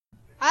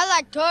I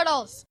like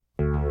turtles.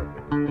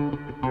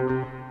 And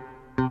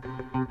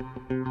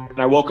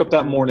I woke up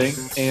that morning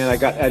and I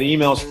had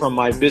emails from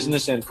my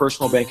business and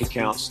personal bank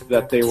accounts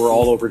that they were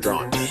all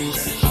overdrawn.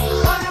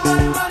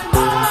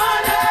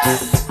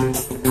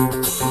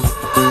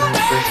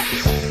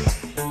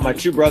 My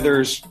two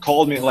brothers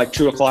called me at like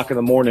 2 o'clock in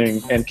the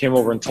morning and came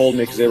over and told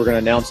me because they were going to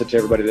announce it to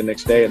everybody the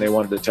next day and they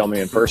wanted to tell me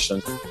in person.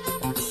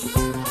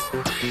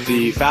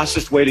 The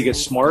fastest way to get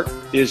smart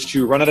is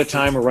to run out of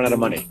time or run out of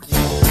money.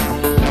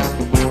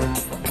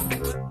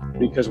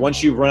 Because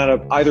once you've run out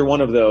of either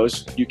one of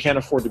those, you can't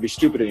afford to be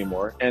stupid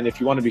anymore. And if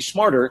you want to be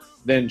smarter,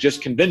 then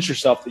just convince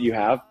yourself that you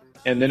have,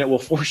 and then it will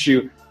force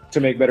you to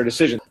make better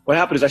decisions. What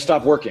happened is I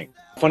stopped working.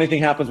 Funny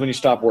thing happens when you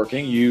stop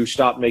working, you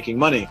stop making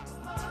money.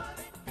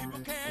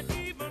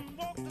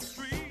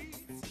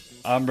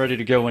 I'm ready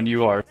to go when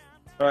you are.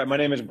 All right, my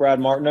name is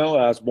Brad Martineau.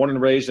 I was born and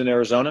raised in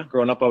Arizona.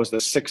 Growing up, I was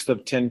the sixth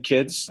of 10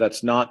 kids.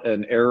 That's not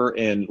an error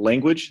in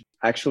language.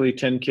 Actually,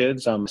 10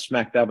 kids. I'm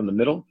smack dab in the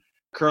middle.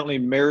 Currently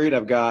married.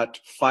 I've got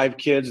 5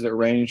 kids that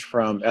range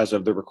from, as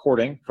of the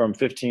recording, from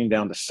 15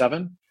 down to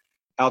 7.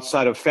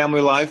 Outside of family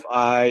life,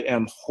 I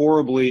am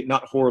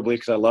not horribly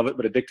because I love it,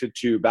 but addicted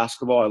to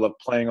basketball. I love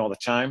playing all the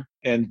time.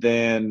 And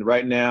then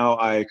right now,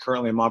 I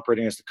currently am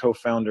operating as the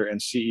co-founder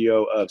and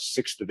CEO of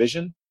 6th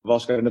Division. I've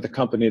also got another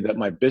company that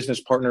my business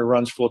partner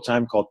runs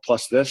full-time called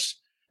Plus This.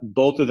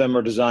 Both of them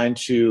are designed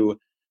to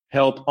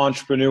help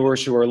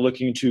entrepreneurs who are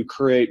looking to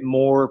create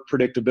more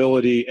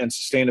predictability and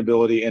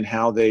sustainability in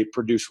how they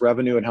produce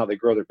revenue and how they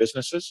grow their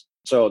businesses.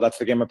 So that's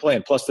the game I play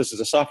in. Plus, this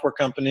is a software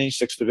company.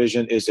 6th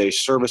Division is a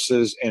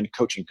services and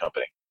coaching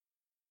company.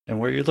 And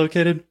where are you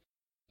located?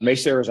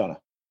 Mesa, Arizona.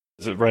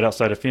 Is it right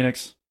outside of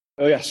Phoenix?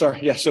 Oh, yeah, sorry.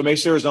 Yeah, so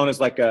Mesa, Arizona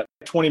is like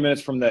 20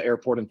 minutes from the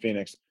airport in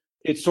Phoenix.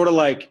 It's sort of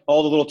like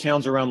all the little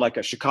towns around like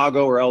a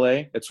Chicago or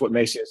LA. It's what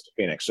Mesa is to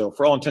Phoenix. So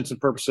for all intents and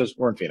purposes,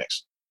 we're in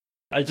Phoenix.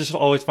 I just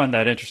always find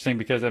that interesting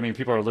because,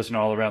 people are listening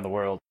all around the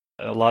world.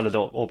 A lot of the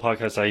old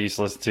podcasts I used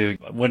to listen to,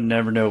 I would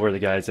never know where the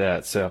guy's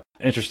at. So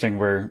interesting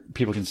where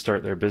people can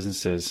start their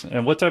businesses.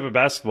 And what type of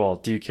basketball?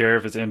 Do you care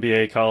if it's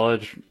NBA,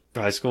 college,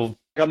 high school?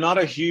 I'm not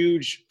a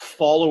huge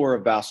follower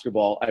of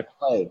basketball. I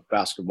play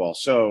basketball.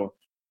 So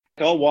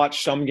I'll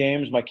watch some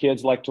games. My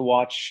kids like to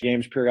watch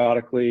games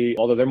periodically,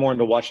 although they're more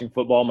into watching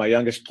football. My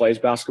youngest plays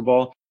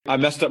basketball. I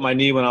messed up my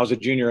knee when I was a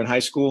junior in high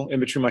school, in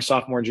between my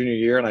sophomore and junior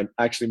year, and I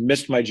actually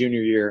missed my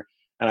junior year.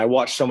 And I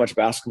watch so much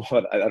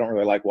basketball that I don't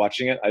really like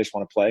watching it. I just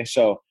want to play.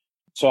 So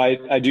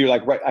I do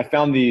I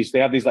found they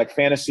have these like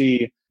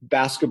fantasy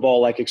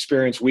basketball like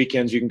experience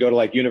weekends. You can go to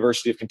like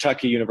University of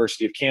Kentucky,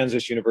 University of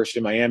Kansas,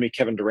 University of Miami.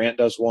 Kevin Durant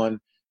does one.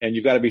 And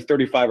you've got to be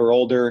 35 or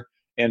older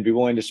and be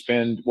willing to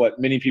spend what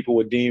many people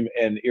would deem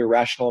an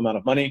irrational amount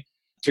of money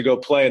to go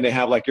play. And they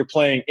have like, you're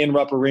playing in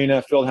Rupp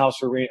Arena,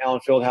 Fieldhouse Arena,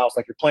 Allen Fieldhouse,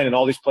 like you're playing in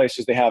all these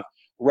places. They have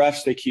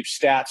refs, they keep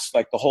stats,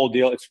 like the whole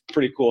deal. It's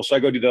pretty cool. So I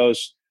go do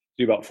those.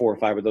 Do about 4 or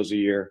 5 of those a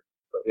year.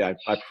 But yeah,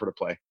 I prefer to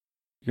play.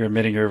 You're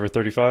admitting you're over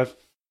 35?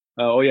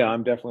 Oh yeah,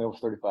 I'm definitely over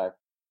 35.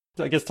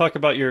 I guess talk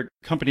about your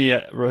company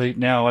right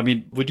now.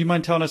 Would you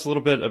mind telling us a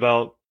little bit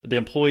about the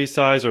employee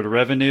size or the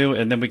revenue,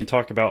 and then we can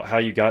talk about how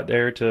you got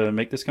there to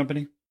make this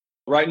company?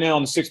 Right now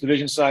on the 6th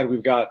Division side,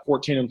 we've got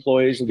 14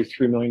 employees. It'll be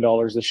 $3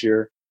 million this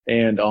year.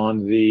 And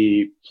on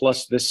the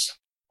Plus This,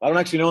 I don't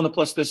actually know on the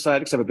Plus This side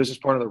because I have a business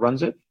partner that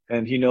runs it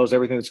and he knows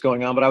everything that's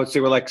going on. But I would say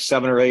we're like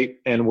 7 or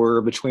 8 and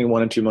we're between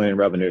 1 and 2 million in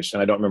revenues. And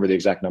I don't remember the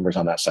exact numbers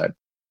on that side.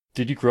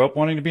 Did you grow up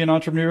wanting to be an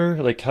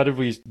entrepreneur? Like, how did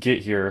we get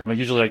here? I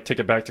usually take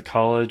it back to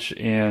college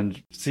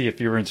and see if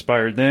you were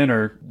inspired then,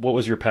 or what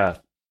was your path?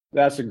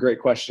 That's a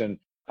great question.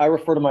 I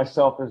refer to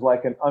myself as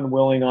like an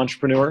unwilling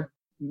entrepreneur,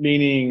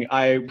 meaning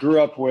I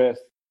grew up with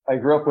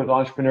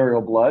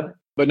entrepreneurial blood,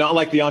 but not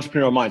like the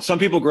entrepreneurial mind. Some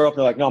people grow up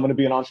and they're like, no, I'm going to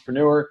be an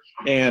entrepreneur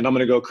and I'm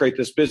going to go create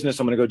this business.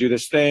 I'm going to go do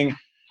this thing.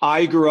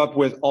 I grew up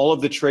with all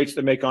of the traits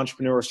that make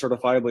entrepreneurs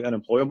certifiably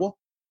unemployable,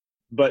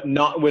 but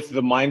not with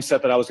the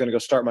mindset that I was going to go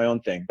start my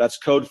own thing. That's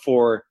code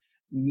for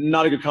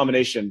not a good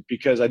combination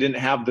because I didn't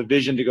have the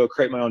vision to go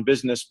create my own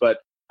business, but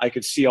I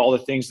could see all the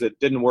things that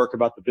didn't work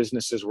about the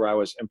businesses where I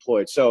was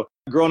employed. So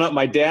growing up,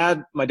 my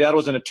dad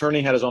was an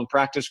attorney, had his own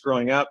practice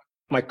growing up.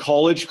 My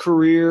college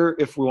career,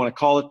 if we want to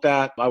call it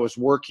that, I was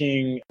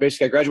working,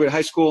 basically I graduated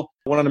high school,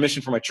 went on a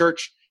mission for my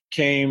church,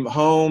 came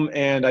home,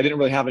 and I didn't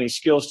really have any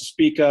skills to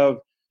speak of.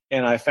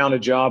 And I found a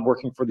job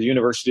working for the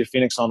University of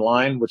Phoenix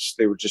Online, which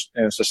it's just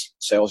a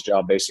sales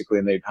job basically.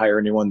 And they'd hire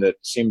anyone that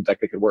seemed like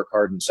they could work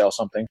hard and sell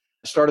something.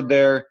 I started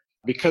there.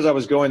 Because I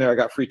was going there, I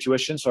got free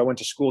tuition. So I went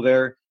to school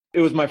there. It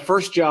was my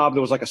first job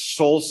that was like a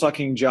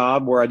soul-sucking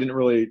job where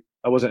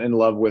I wasn't in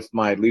love with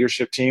my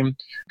leadership team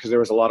because there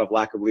was a lot of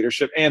lack of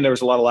leadership and there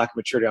was a lot of lack of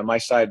maturity on my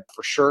side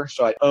for sure.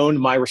 So I owned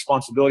my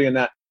responsibility in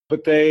that.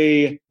 But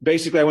I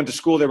went to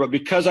school there. But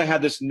because I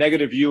had this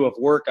negative view of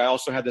work, I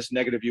also had this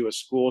negative view of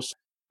school. So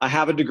I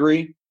have a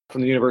degree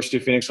from the University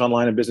of Phoenix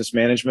Online in business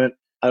management.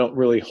 I don't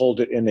really hold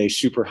it in a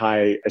super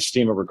high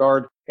esteem or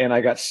regard. And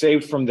I got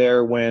saved from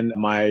there when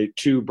my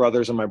 2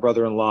 brothers and my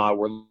brother-in-law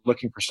were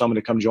looking for someone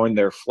to come join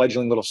their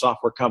fledgling little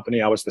software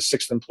company. I was the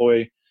 6th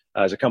employee.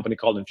 As a company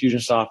called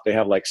Infusionsoft. They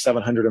have like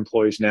 700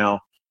 employees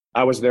now.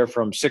 I was there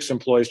from 6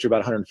 employees to about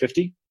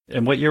 150.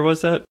 And what year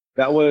was that?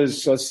 That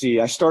was, let's see,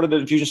 I started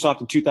at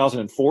Infusionsoft in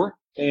 2004,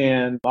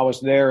 and I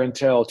was there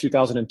until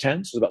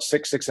 2010. So it was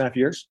about 6.5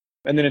 years.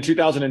 And then in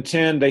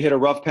 2010, they hit a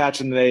rough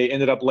patch and they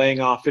ended up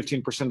laying off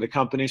 15% of the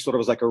company. So it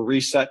was like a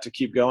reset to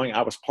keep going.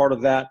 I was part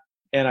of that.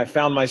 And I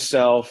found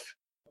myself,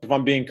 if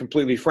I'm being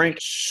completely frank,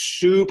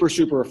 super,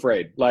 super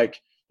afraid. Like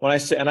when I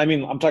say, and I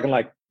mean, I'm talking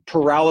like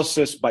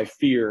paralysis by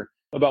fear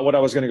about what I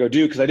was going to go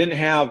do, because I didn't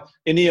have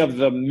any of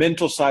the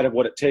mental side of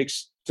what it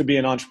takes to be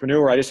an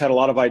entrepreneur. I just had a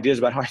lot of ideas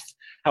about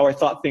how I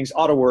thought things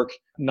ought to work,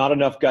 not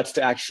enough guts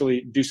to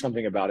actually do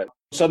something about it.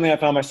 Suddenly I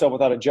found myself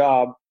without a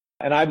job.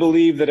 And I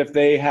believe that if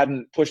they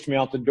hadn't pushed me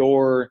out the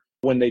door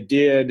when they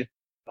did,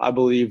 I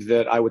believe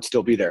that I would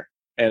still be there.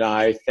 And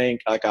I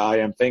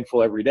am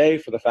thankful every day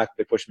for the fact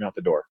that they pushed me out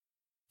the door.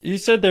 You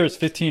said there was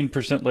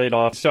 15% laid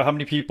off. So how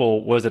many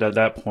people was it at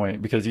that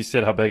point? Because you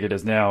said how big it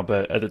is now,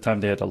 but at the time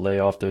they had to lay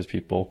off those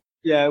people.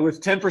 Yeah, it was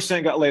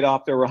 10% got laid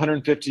off. There were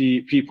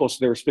 150 people, so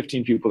there was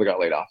 15 people that got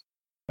laid off.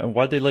 And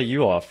why'd they let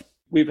you off?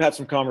 We've had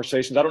some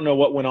conversations. I don't know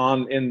what went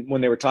on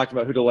when they were talking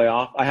about who to lay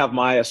off. I have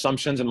my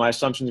assumptions, and my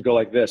assumptions go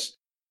like this.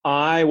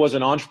 I was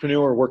an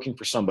entrepreneur working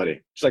for somebody.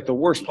 It's like the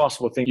worst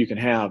possible thing you can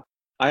have.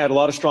 I had a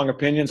lot of strong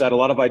opinions. I had a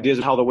lot of ideas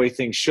of how the way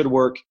things should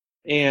work.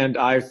 And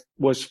I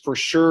was for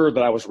sure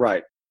that I was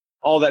right.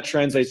 All that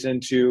translates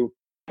into,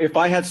 if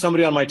I had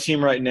somebody on my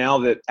team right now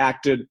that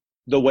acted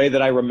the way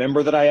that I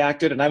remember that I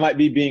acted, and I might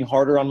be being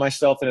harder on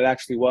myself than it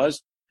actually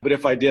was, but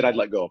if I did, I'd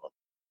let go of them.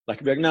 Like,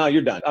 I'd be like, no,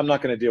 you're done. I'm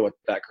not going to deal with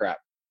that crap.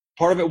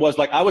 Part of it was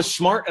like, I was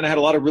smart and I had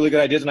a lot of really good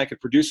ideas and I could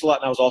produce a lot.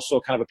 And I was also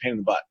kind of a pain in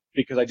the butt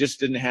because I just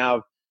didn't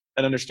have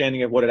an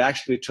understanding of what it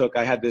actually took.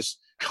 I had this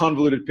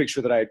convoluted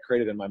picture that I had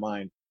created in my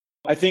mind.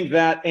 I think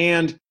that,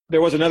 and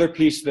there was another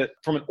piece that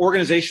from an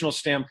organizational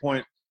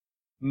standpoint,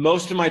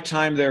 most of my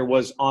time there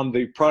was on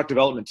the product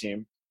development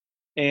team.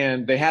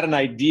 And they had an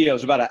idea, it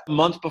was about a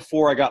month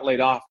before I got laid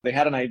off. They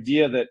had an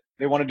idea that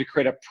they wanted to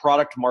create a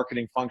product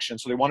marketing function.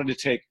 So they wanted to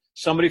take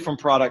somebody from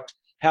product,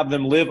 have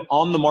them live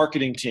on the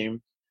marketing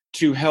team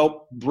to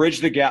help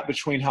bridge the gap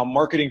between how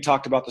marketing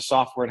talked about the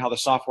software and how the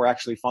software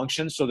actually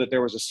functions, so that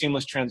there was a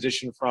seamless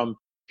transition from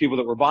people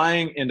that were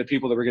buying into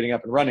people that were getting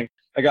up and running.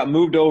 I got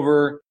moved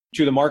over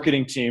to the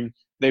marketing team.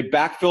 They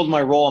backfilled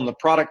my role on the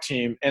product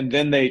team, and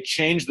then they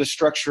changed the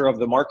structure of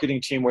the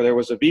marketing team where there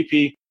was a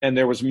VP and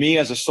there was me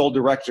as a sole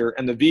director,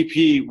 and the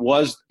VP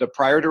was the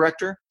prior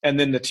director and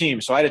then the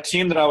team. So I had a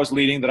team that I was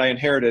leading that I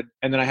inherited,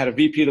 and then I had a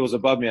VP that was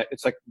above me.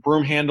 It's like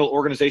broom handle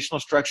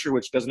organizational structure,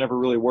 which doesn't ever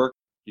really work.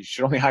 You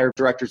should only hire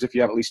directors if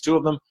you have at least 2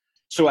 of them.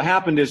 So what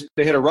happened is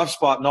they hit a rough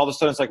spot, and all of a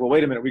sudden it's like, well,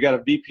 wait a minute, we got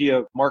a VP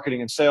of marketing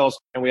and sales,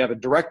 and we have a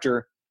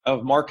director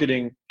of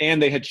marketing,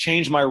 and they had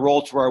changed my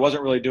role to where I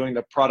wasn't really doing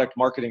the product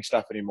marketing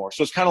stuff anymore.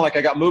 So it's kind of like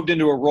I got moved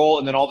into a role,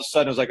 and then all of a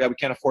sudden it was like, we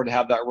can't afford to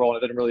have that role, and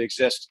it didn't really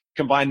exist.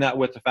 Combine that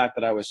with the fact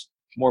that I was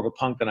more of a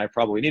punk than I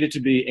probably needed to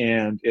be,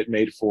 and it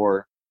made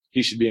for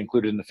he should be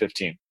included in the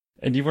 15.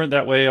 And you weren't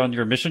that way on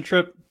your mission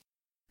trip?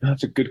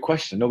 That's a good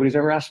question. Nobody's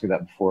ever asked me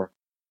that before.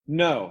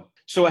 No.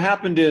 So what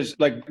happened is,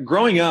 like,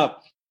 growing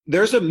up,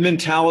 there's a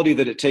mentality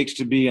that it takes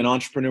to be an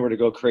entrepreneur to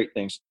go create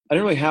things. I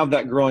didn't really have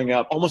that growing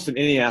up, almost in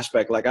any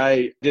aspect. Like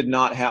I didn't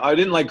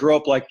like grow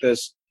up like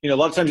this. You know, a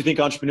lot of times you think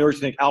entrepreneurs,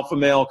 you think alpha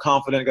male,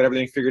 confident, got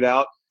everything figured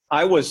out.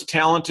 I was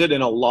talented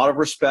in a lot of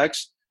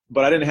respects,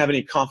 but I didn't have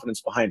any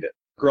confidence behind it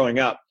growing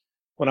up.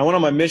 When I went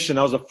on my mission,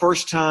 that was the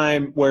first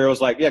time where it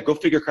was like, yeah, go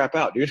figure crap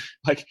out, dude.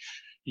 Like,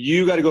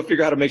 you got to go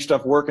figure out how to make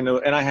stuff work. And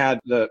I had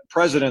the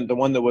president, the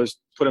one that was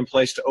put in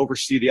place to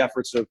oversee the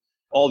efforts of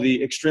all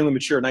the extremely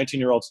mature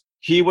 19-year-olds.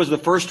 He was the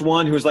first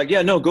one who was like,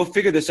 yeah, no, go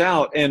figure this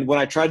out. And when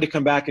I tried to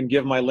come back and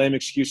give my lame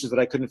excuses that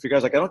I couldn't figure out, I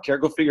was like, I don't care,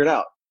 go figure it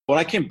out. When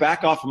I came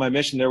back off of my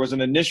mission, there was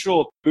an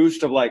initial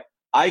boost of like,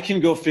 I can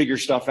go figure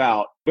stuff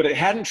out, but it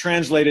hadn't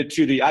translated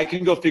to the, I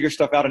can go figure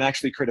stuff out and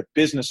actually create a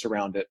business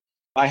around it.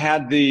 I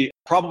had the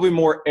probably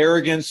more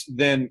arrogance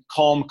than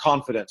calm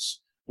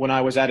confidence when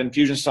I was at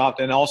Infusionsoft.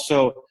 And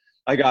also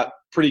I got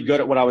pretty good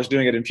at what I was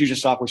doing at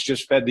Infusionsoft, which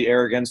just fed the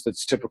arrogance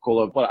that's typical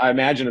of what I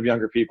imagine of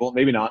younger people.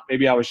 Maybe not.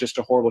 Maybe I was just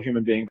a horrible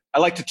human being. I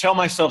like to tell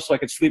myself so I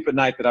could sleep at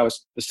night that I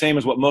was the same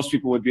as what most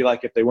people would be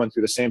like if they went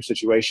through the same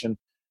situation.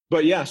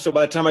 But yeah, so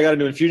by the time I got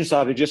into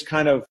Infusionsoft, it just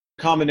kind of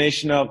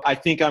combination of, I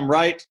think I'm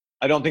right.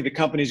 I don't think the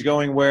company's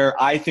going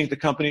where I think the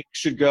company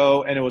should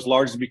go. And it was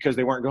largely because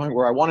they weren't going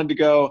where I wanted to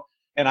go.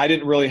 And I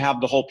didn't really have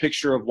the whole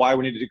picture of why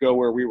we needed to go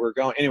where we were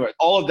going. Anyway,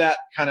 all of that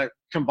kind of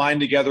combined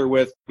together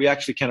with, we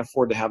actually can't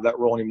afford to have that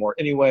role anymore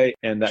anyway.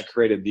 And that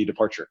created the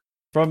departure.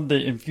 From the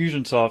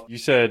Infusionsoft, you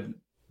said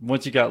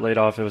once you got laid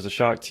off, it was a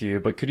shock to you.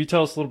 But could you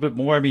tell us a little bit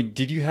more? I mean,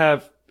 did you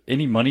have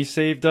any money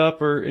saved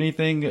up or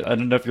anything? I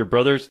don't know if your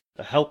brothers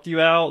helped you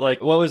out.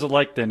 Like, what was it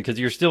like then? Because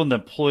you're still in the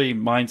employee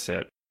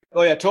mindset.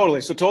 Oh, yeah,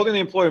 totally. So totally in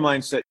the employee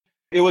mindset.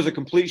 It was a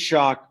complete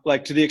shock,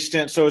 like to the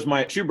extent. So it was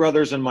my two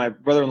brothers and my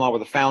brother-in-law were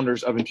the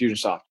founders of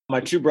Infusionsoft. My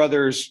two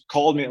brothers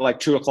called me at like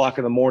 2:00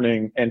 in the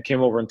morning and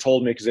came over and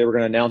told me because they were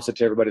going to announce it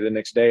to everybody the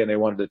next day and they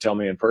wanted to tell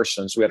me in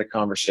person. So we had a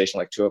conversation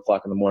like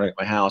 2:00 in the morning at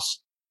my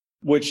house,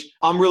 which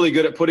I'm really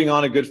good at putting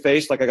on a good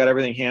face. Like I got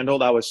everything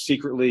handled. I was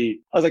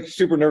like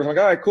super nervous. Like,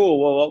 all right,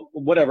 cool. Well,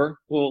 whatever.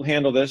 We'll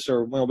handle this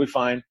or we'll be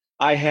fine.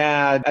 I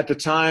had, at the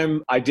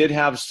time, I did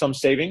have some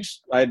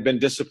savings. I had been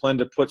disciplined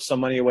to put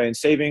some money away in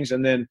savings.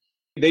 And then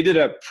they did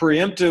a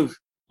preemptive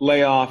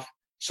layoff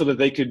so that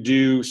they could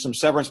do some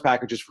severance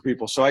packages for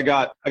people. So I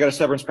got a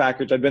severance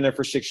package. I'd been there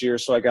for 6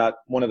 years. So I got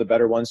one of the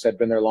better ones. I'd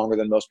been there longer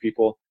than most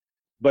people,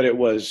 but it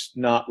was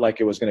not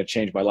like it was going to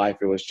change my life.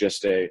 It was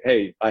just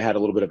hey, I had a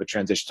little bit of a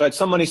transition. So I had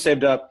some money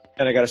saved up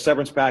and I got a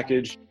severance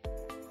package.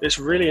 It's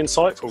really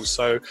insightful.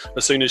 So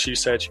as soon as you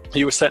said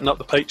you were setting up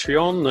the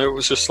Patreon, it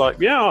was just like,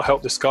 yeah, I'll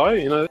help this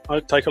guy. I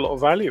take a lot of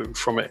value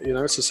from it.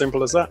 It's as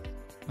simple as that.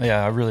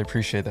 Yeah, I really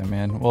appreciate that,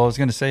 man. Well, I was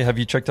going to say, have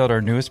you checked out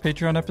our newest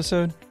Patreon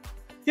episode?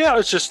 Yeah, I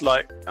was just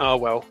like, oh,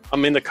 well,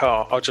 I'm in the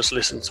car. I'll just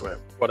listen to it,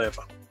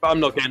 whatever. But I'm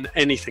not getting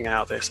anything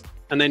out of this.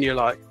 And then you're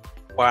like,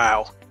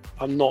 wow,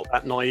 I'm not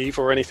that naive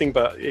or anything,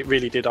 but it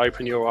really did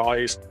open your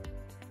eyes.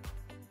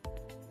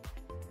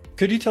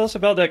 Could you tell us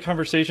about that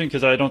conversation?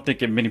 Because I don't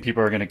think many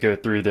people are going to go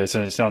through this,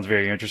 and it sounds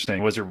very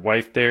interesting. Was your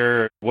wife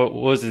there? What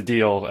was the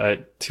deal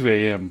at 2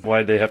 a.m.? Why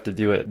did they have to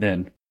do it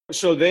then?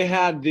 So they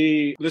had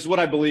this is what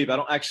I believe. I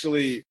don't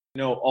actually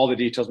know all the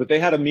details, but they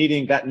had a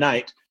meeting that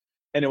night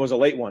and it was a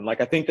late one. Like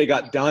I think they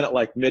got done at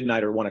like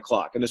midnight or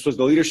 1:00. And this was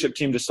the leadership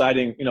team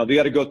deciding, they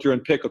got to go through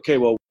and pick, okay,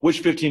 well, which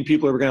 15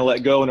 people are we going to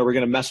let go and are we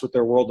going to mess with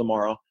their world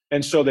tomorrow?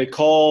 And so I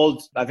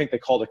think they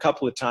called a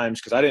couple of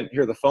times because I didn't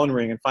hear the phone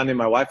ring. And finally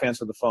my wife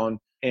answered the phone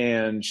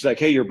and she's like,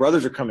 hey, your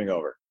brothers are coming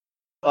over.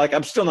 Like,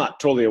 I'm still not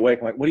totally awake.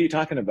 I'm like, what are you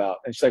talking about?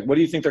 And she's like, what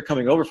do you think they're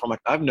coming over from? I'm like,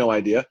 I have no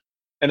idea.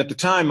 And at the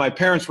time, my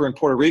parents were in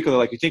Puerto Rico. They're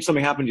like, you think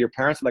something happened to your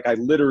parents? I'm like, I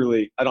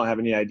don't have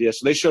any idea.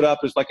 So they showed up.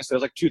 Like I said, it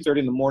was like 2:30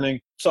 in the morning.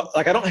 So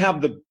like, I don't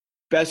have the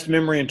best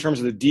memory in terms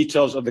of the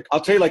details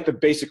I'll tell you like the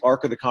basic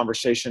arc of the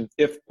conversation.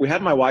 If we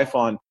had my wife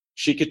on,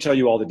 she could tell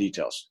you all the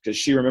details because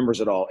she remembers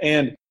it all.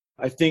 And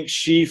I think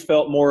she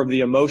felt more of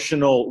the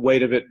emotional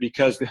weight of it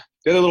because the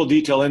other little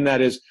detail in that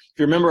is, if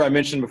you remember, I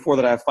mentioned before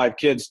that I have 5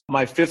 kids.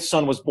 My 5th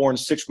son was born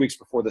 6 weeks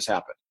before this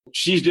happened.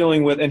 She's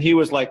dealing with, and he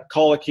was like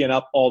colicky and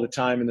up all the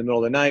time in the middle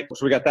of the night.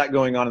 So we got that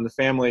going on in the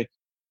family.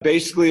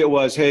 Basically it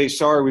was, hey,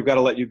 sorry, we've got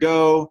to let you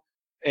go,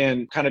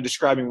 and kind of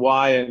describing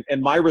why.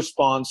 And my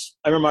response,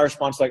 I remember my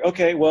response like,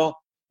 okay, well,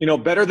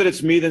 better that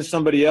it's me than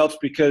somebody else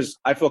because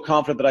I feel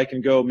confident that I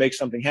can go make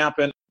something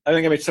happen. I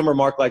think I made some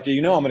remark like,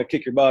 I'm going to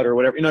kick your butt or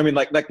whatever.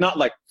 Like not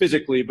like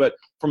physically, but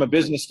from a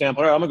business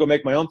standpoint, all right, I'm going to go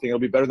make my own thing. It'll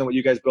be better than what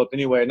you guys built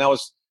anyway. And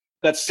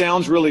that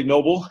sounds really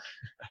noble.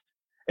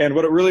 And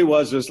what it really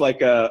was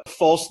like a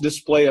false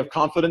display of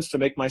confidence to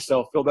make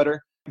myself feel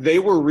better.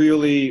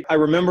 I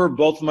remember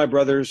both of my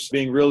brothers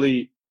being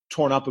really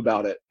torn up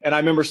about it. And I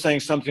remember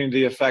saying something to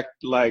the effect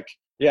like,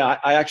 yeah,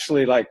 I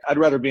actually I'd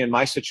rather be in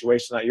my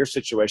situation, not your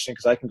situation,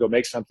 because I can go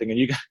make something. And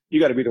you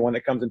got to be the one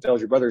that comes and tells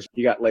your brothers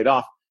you got laid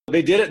off.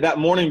 They did it that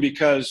morning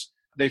because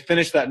they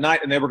finished that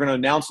night and they were going to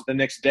announce it the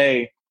next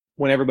day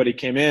when everybody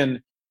came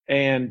in,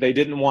 and they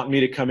didn't want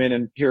me to come in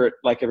and hear it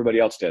like everybody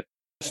else did.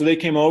 So they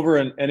came over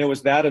and it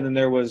was that. And then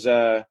there was,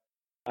 I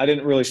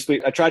didn't really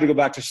sleep. I tried to go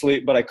back to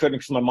sleep, but I couldn't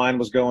because my mind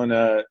was going,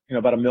 about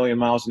 1,000,000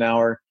 miles an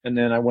hour. And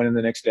then I went in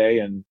the next day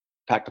and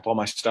packed up all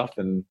my stuff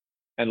and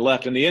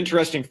left. And the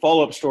interesting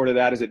follow-up story to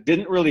that is it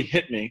didn't really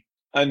hit me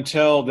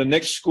until the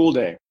next school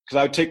day, because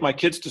I would take my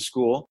kids to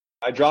school.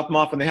 I drop them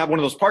off and they have one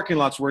of those parking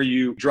lots where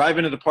you drive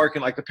into the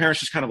parking, like the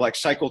parents just kind of like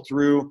cycle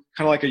through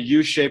kind of like a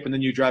U shape and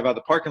then you drive out of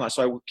the parking lot.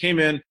 So I came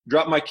in,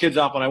 dropped my kids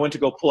off, and I went to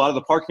go pull out of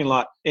the parking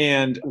lot,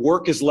 and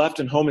work is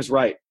left and home is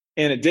right.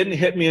 And it didn't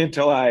hit me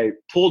until I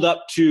pulled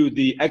up to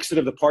the exit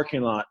of the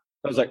parking lot.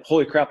 I was like,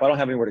 holy crap, I don't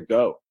have anywhere to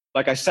go.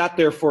 Like I sat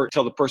there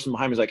till the person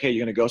behind me was like, hey, you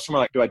going to go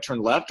somewhere? Like, do I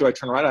turn left? Do I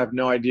turn right? I have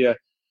no idea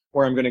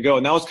where I'm going to go.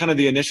 And that was kind of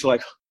the initial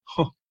like,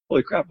 oh,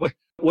 holy crap,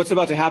 what's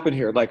about to happen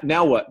here? Like,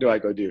 now what do I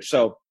go do?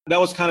 So that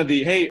was kind of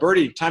the, hey,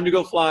 Birdie, time to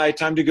go fly,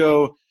 time to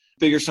go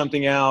figure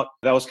something out.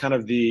 That was kind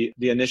of the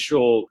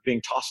initial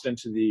being tossed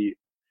into it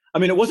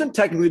wasn't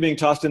technically being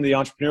tossed into the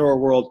entrepreneurial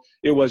world.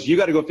 It was, you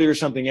got to go figure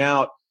something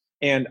out.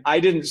 And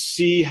I didn't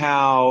see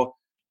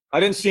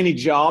any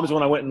jobs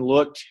when I went and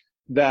looked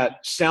that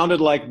sounded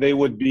like they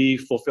would be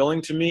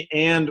fulfilling to me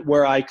and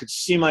where I could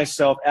see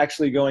myself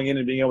actually going in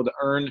and being able to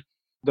earn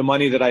the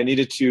money that I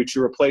needed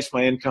to replace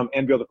my income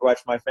and be able to provide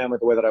for my family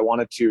the way that I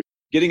wanted to.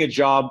 Getting a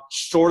job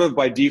sort of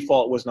by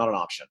default was not an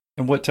option.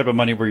 And what type of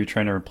money were you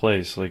trying to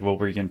replace? Like, what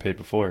were you getting paid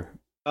before?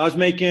 I want to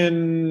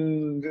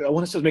say I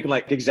was making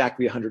like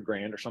exactly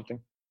 $100,000 or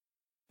something.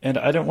 And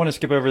I don't want to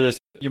skip over this.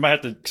 You might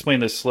have to explain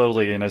this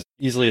slowly and as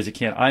easily as you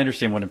can. I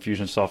understand what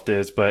Infusionsoft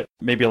is, but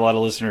maybe a lot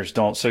of listeners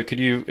don't. So could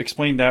you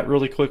explain that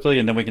really quickly,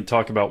 and then we can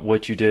talk about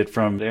what you did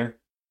from there?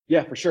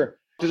 Yeah, for sure.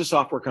 It's a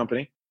software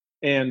company,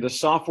 and the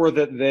software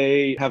that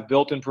they have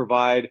built and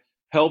provide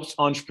helps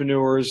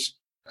entrepreneurs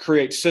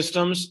create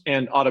systems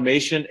and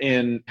automation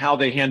in how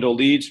they handle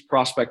leads,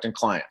 prospect, and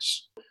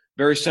clients.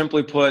 Very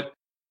simply put,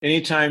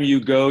 anytime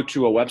you go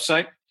to a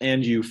website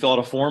and you fill out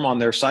a form on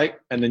their site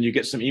and then you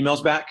get some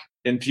emails back,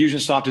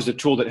 Infusionsoft is a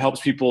tool that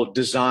helps people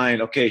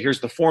design, okay,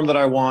 here's the form that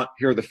I want,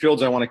 here are the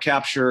fields I want to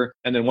capture,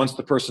 and then once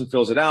the person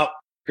fills it out,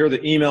 here are the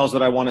emails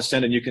that I want to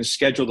send, and you can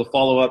schedule the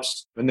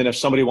follow-ups. And then if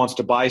somebody wants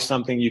to buy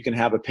something, you can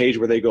have a page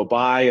where they go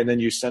buy, and then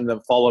you send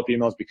them follow-up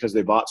emails because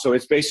they bought. So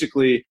it's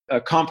basically a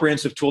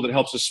comprehensive tool that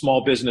helps a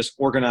small business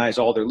organize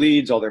all their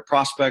leads, all their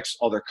prospects,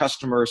 all their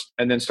customers,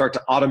 and then start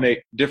to automate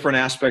different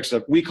aspects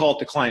of, we call it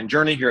the client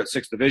journey here at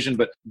Sixth Division,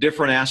 but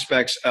different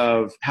aspects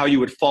of how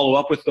you would follow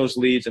up with those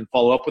leads and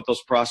follow up with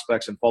those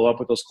prospects and follow up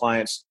with those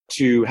clients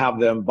to have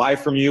them buy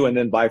from you and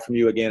then buy from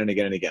you again and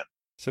again and again.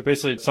 So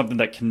basically it's something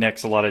that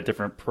connects a lot of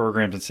different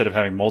programs instead of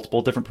having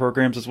multiple different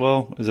programs as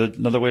well. Is it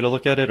another way to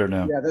look at it or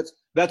no? Yeah,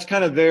 that's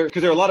kind of there,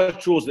 because there are a lot of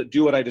tools that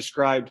do what I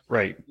described.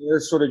 Right. Their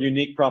sort of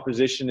unique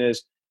proposition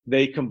is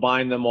they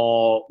combine them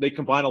all. They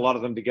combine a lot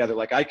of them together.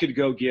 Like I could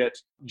go get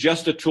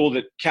just a tool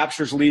that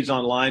captures leads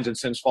on lines and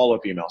sends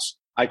follow-up emails.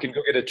 I can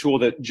go get a tool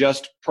that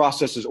just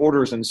processes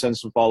orders and sends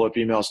some follow-up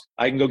emails.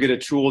 I can go get a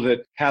tool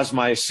that has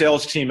my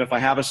sales team, if I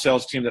have a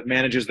sales team, that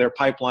manages their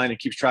pipeline and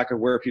keeps track of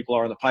where people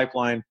are in the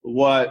pipeline.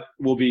 What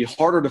will be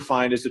harder to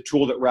find is the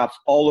tool that wraps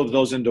all of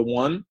those into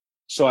one.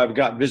 So I've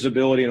got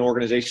visibility and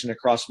organization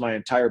across my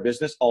entire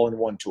business all in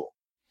one tool.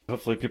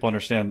 Hopefully people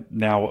understand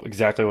now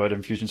exactly what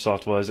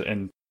Infusionsoft was.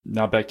 And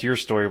now back to your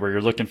story where you're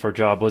looking for a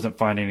job, wasn't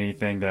finding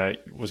anything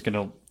that was going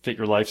to fit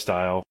your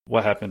lifestyle.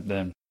 What happened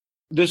then?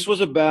 This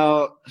was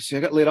about, I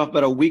got laid off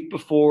about a week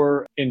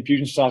before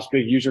Infusionsoft's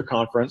big user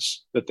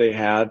conference that they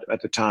had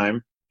at the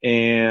time.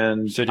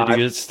 And so did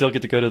you still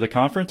get to go to the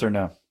conference or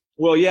no?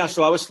 Well, yeah.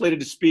 So I was slated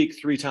to speak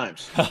 3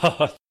 times.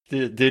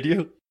 Did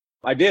you?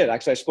 I did.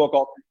 Actually, I spoke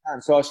all 3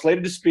 times. So I was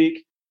slated to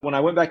speak. When I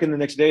went back in the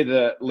next day,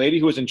 the lady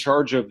who was in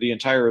charge of the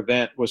entire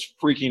event was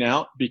freaking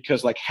out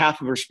because like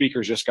half of her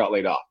speakers just got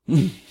laid off.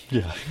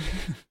 Yeah.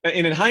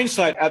 And in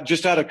hindsight,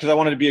 just because I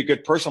wanted to be a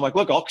good person, I'm like,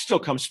 look, I'll still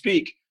come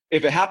speak.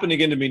 If it happened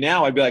again to me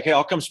now, I'd be like, hey,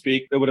 I'll come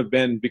speak. It would have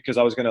been because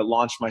I was going to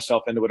launch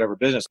myself into whatever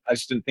business. I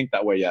just didn't think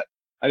that way yet.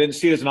 I didn't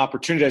see it as an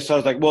opportunity. So I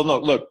was like, well, no,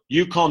 look,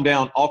 you calm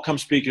down. I'll come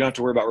speak. You don't have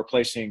to worry about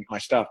replacing my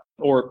stuff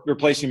or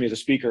replacing me as a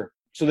speaker.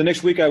 So the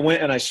next week I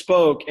went and I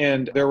spoke,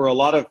 and there were a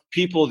lot of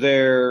people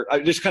there. I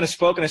just kind of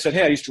spoke and I said,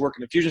 hey, I used to work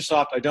in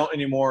Infusionsoft. I don't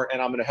anymore.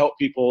 And I'm going to help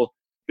people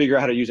figure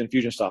out how to use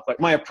Infusionsoft. Like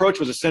my approach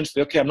was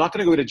essentially, okay, I'm not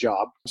going to go get a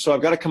job. So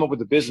I've got to come up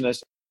with a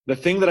business. The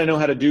thing that I know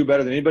how to do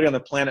better than anybody on the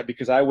planet,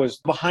 because I was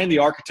behind the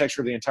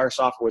architecture of the entire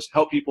software, was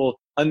help people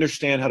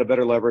understand how to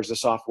better leverage the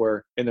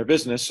software in their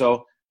business.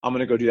 So I'm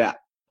going to go do that.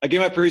 I gave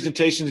my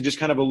presentations and just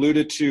kind of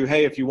alluded to,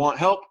 hey, if you want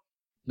help,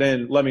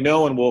 then let me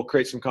know and we'll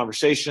create some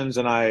conversations.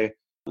 And I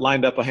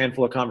lined up a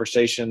handful of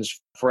conversations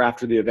for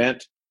after the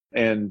event.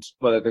 And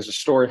well, there's a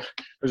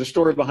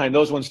story behind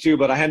those ones too.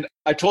 But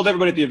I told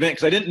everybody at the event,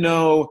 because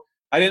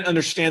I didn't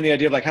understand the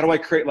idea of like, how do I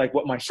create like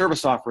what my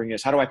service offering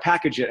is? How do I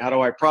package it? How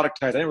do I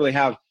productize? I didn't really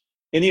have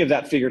any of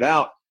that figured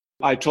out.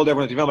 I told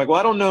everyone at the event, I'm like, well,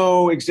 I don't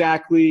know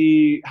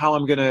exactly how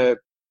I'm going to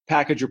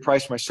package or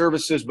price my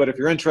services, but if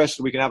you're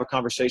interested, we can have a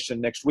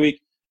conversation next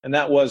week. And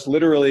that was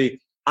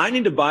literally, I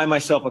need to buy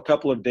myself a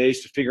couple of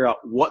days to figure out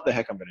what the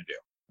heck I'm going to do.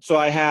 So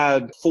I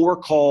had 4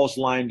 calls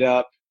lined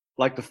up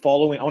like the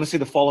following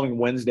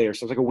Wednesday or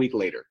so. It was like a week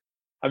later.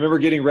 I remember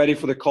getting ready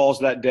for the calls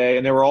that day,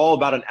 and they were all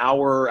about an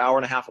hour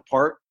and a half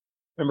apart.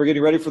 I remember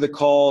getting ready for the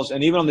calls,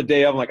 and even on the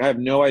day of, I'm like, I have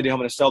no idea how I'm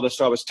going to sell this.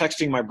 So I was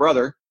texting my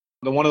brother,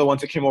 one of the ones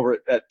that came over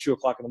at 2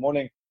 o'clock in the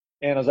morning,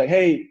 and I was like,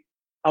 hey,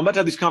 I'm about to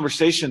have these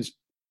conversations.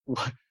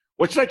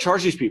 What should I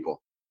charge these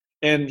people?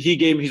 And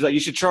he's like, you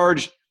should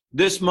charge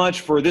this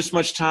much for this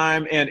much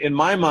time. And in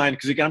my mind,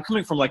 because again, I'm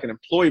coming from like an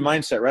employee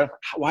mindset, right?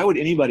 Why would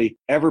anybody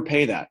ever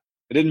pay that?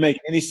 It didn't make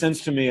any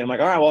sense to me. I'm like,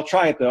 all right, well, I'll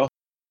try it though.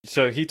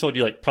 So he told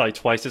you like probably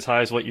twice as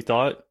high as what you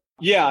thought?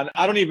 Yeah. And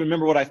I don't even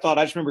remember what I thought.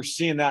 I just remember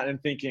seeing that and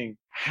thinking,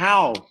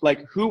 how?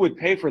 Like, who would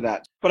pay for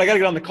that? But I got to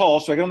get on the call.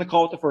 So I get on the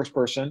call with the first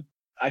person.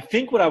 I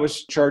think what I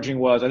was charging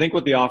was, I think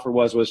what the offer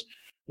was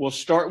we'll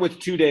start with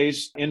 2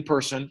 days in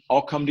person.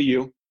 I'll come to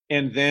you.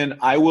 And then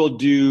I will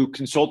do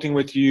consulting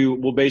with you.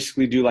 We'll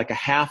basically do like a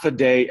half a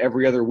day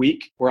every other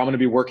week where I'm going to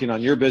be working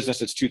on your business.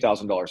 It's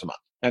 $2,000 a month.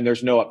 And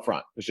there's no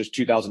upfront. It's just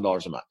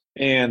 $2,000 a month.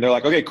 And they're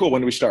like, okay, cool.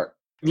 When do we start?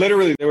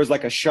 Literally, there was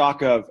like a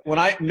shock of when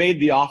I made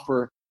the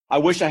offer. I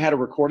wish I had a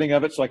recording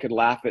of it so I could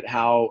laugh at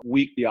how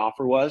weak the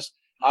offer was.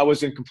 I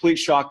was in complete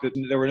shock that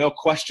there were no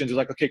questions. It was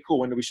like, okay, cool.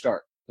 When do we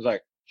start? I was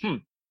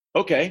like,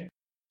 okay.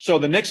 So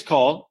the next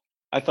call,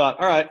 I thought,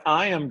 all right,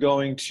 I'm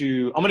going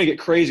to get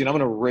crazy and I'm going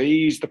to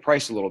raise the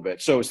price a little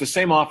bit. So it's the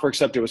same offer,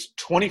 except it was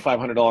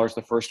 $2,500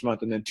 the first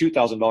month and then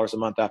 $2,000 a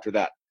month after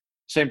that.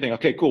 Same thing.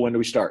 Okay, cool. When do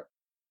we start?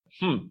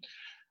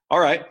 All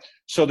right.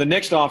 So the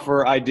next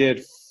offer I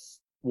did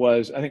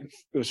was, I think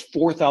it was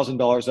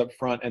 $4,000 up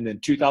front and then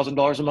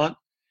 $2,000 a month.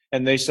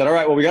 And they said, all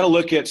right, well, we got to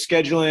look at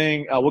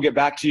scheduling. We'll get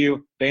back to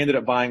you. They ended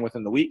up buying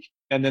within the week.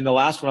 And then the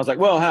last one, I was like,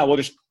 well, we'll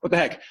just, what the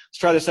heck? Let's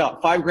try this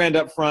out. $5,000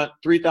 up front,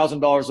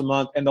 $3,000 a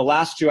month. And the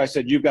last two, I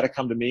said, you've got to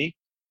come to me.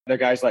 The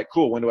guy's like,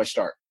 cool, when do I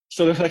start?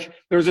 So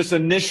there's this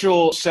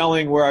initial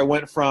selling where I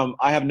went from,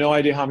 I have no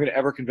idea how I'm going to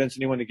ever convince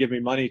anyone to give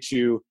me money,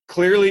 to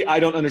clearly I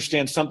don't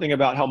understand something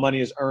about how money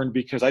is earned,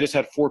 because I just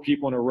had 4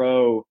 people in a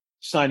row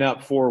sign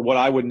up for what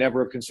I would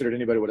never have considered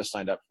anybody would have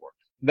signed up for.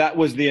 That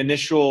was the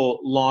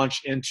initial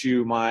launch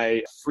into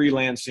my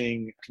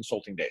freelancing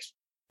consulting days.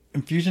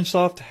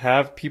 Infusionsoft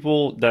have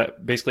people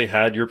that basically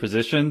had your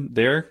position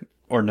there,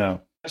 or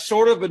no?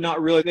 Sort of, but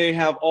not really. They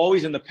have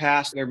always in the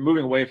past, they're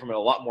moving away from it a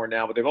lot more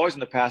now, but they've always in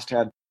the past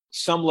had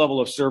some level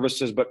of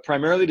services, but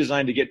primarily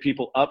designed to get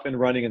people up and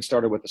running and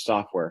started with the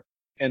software,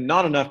 and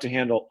not enough to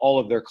handle all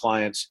of their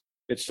clients.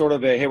 It's sort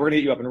of a, hey, we're going to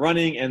get you up and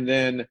running, and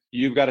then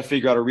you've got to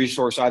figure out a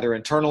resource either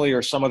internally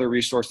or some other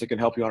resource that can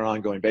help you on an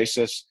ongoing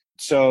basis.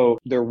 So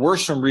there were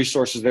some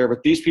resources there,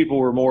 but these people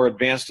were more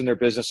advanced in their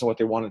business and what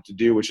they wanted to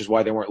do, which is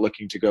why they weren't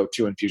looking to go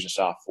to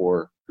Infusionsoft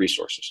for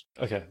resources.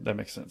 Okay, that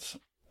makes sense.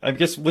 I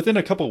guess within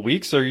a couple of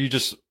weeks, are you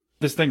just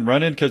this thing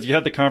running? Because you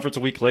had the conference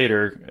a week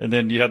later, and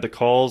then you had the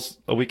calls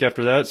a week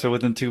after that. So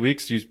within 2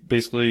 weeks, you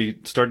basically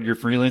started your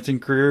freelancing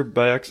career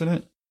by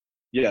accident?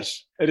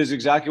 Yes, it is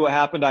exactly what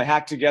happened. I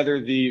hacked together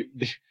the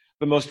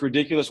most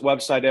ridiculous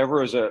website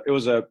ever. It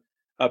was a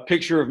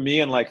picture of me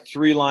and like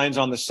 3 lines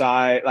on the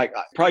side. Like,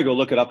 I'd probably go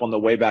look it up on the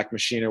Wayback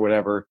Machine or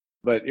whatever.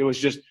 But it was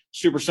just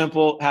super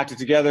simple, hacked it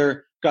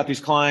together, got these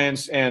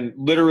clients, and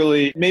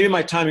literally, maybe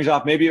my timing's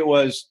off. Maybe it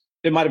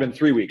might have been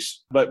 3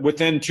 weeks, but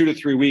within 2 to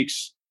 3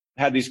 weeks,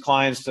 had these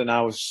clients, and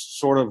I was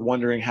sort of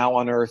wondering how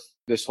on earth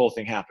this whole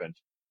thing happened.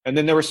 And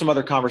then there were some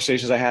other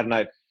conversations I had, and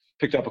I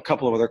picked up a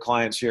couple of other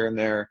clients here and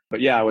there.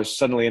 But yeah, I was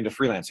suddenly into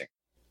freelancing.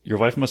 Your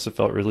wife must have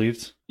felt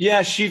relieved.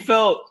 Yeah, she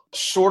felt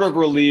sort of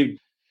relieved,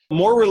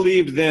 more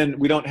relieved than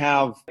we don't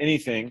have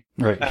anything.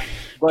 Right.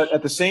 But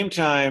at the same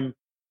time,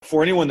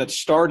 for anyone that's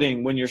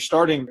starting, when you're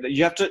starting,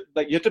 you have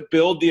to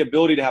build the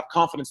ability to have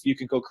confidence that you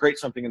can go create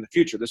something in the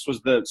future. This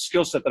was the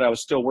skill set that I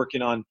was still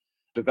working on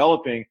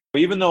developing.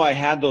 Even though I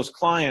had those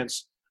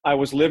clients, I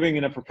was living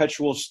in a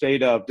perpetual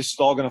state of, this is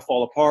all going to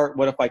fall apart.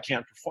 What if I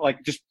can't perform?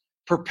 Like, just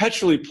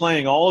perpetually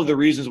playing all of the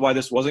reasons why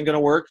this wasn't going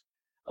to work.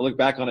 I look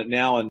back on it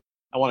now and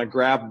I want to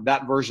grab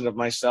that version of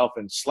myself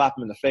and slap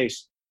him in the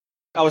face.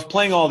 I was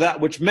playing all that,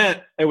 which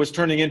meant it was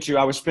turning into,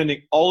 I was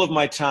spending all of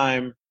my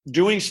time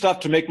doing stuff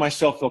to make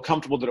myself feel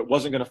comfortable that it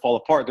wasn't going to fall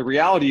apart. The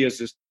reality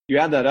is you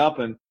add that up,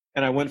 and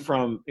I went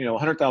from,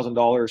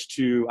 $100,000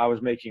 to, I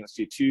was making,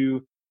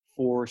 2,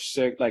 4,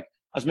 6, like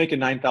I was making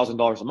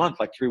 $9,000 a month,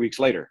 like 3 weeks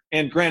later.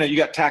 And granted, you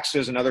got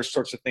taxes and other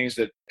sorts of things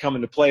that come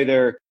into play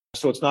there.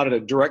 So it's not a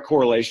direct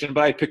correlation,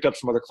 but I picked up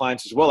some other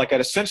clients as well. Like,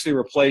 I'd essentially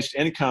replaced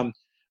income.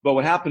 But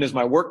what happened is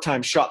my work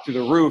time shot through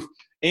the roof.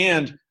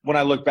 And when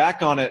I look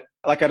back on it,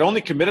 like, I'd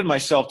only committed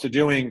myself to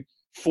doing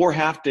 4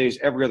 half days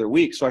every other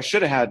week. So I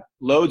should have had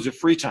loads of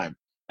free time.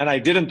 And I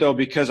didn't, though,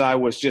 because I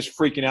was just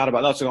freaking out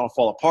about, that's going to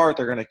fall apart.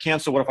 They're going to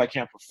cancel. What if I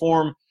can't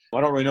perform?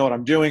 I don't really know what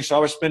I'm doing. So I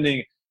was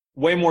spending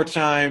way more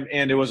time,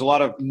 and it was a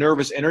lot of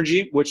nervous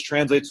energy, which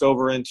translates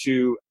over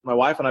into my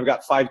wife. And I've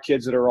got 5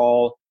 kids that are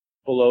all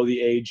below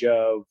the age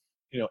of,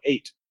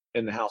 8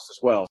 in the house as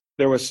well.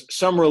 There was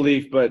some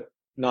relief, but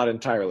not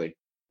entirely,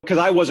 because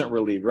I wasn't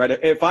relieved, right?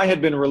 If I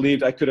had been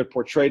relieved, I could have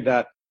portrayed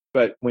that.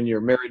 But when you're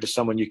married to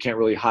someone, you can't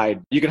really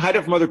hide. You can hide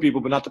it from other people,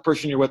 but not the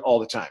person you're with all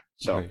the time.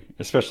 So, right.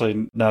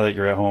 Especially now that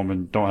you're at home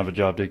and don't have a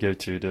job to go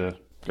to,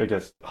 I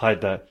guess,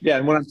 hide that. Yeah.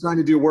 And when I'm trying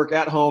to do work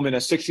at home in a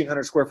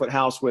 1,600 square foot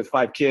house with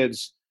 5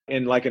 kids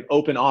in like an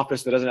open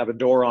office that doesn't have a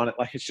door on it,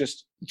 like,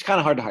 it's kind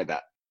of hard to hide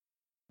that.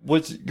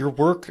 Was your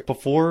work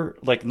before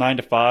like 9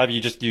 to 5?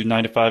 You just do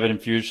 9 to 5 at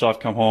Infusionsoft,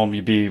 come home,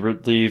 you'd be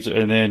relieved,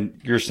 and then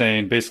you're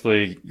saying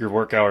basically your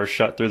work hours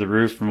shot through the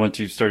roof from once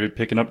you started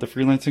picking up the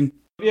freelancing?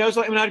 Yeah, it was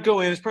like, I'd go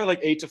in, it's probably like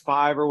 8 to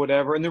 5 or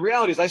whatever. And the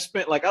reality is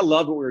I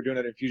loved what we were doing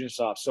at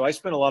Infusionsoft. So I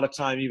spent a lot of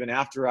time even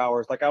after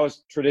hours. Like, I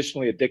was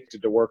traditionally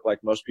addicted to work like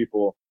most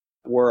people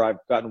were. I've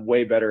gotten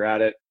way better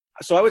at it.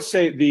 So I would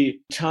say the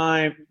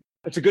time,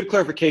 it's a good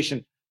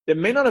clarification. It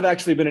may not have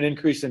actually been an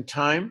increase in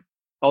time,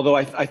 although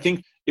I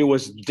think it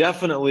was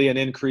definitely an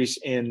increase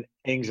in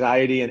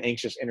anxiety and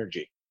anxious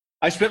energy.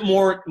 I spent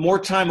more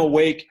time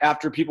awake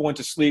after people went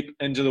to sleep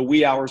into the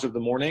wee hours of the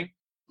morning,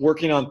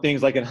 working on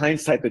things like in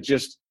hindsight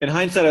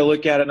I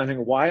look at it and I think,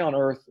 why on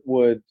earth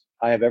would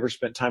I have ever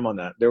spent time on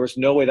that? There was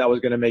no way that was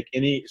going to make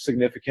any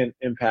significant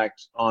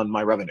impact on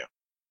my revenue.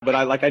 But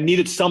I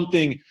needed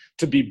something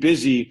to be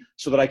busy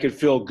so that I could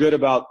feel good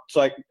about,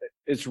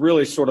 it's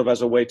really sort of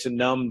as a way to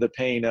numb the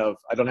pain of,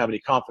 I don't have any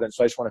confidence.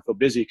 So I just want to feel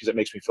busy because it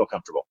makes me feel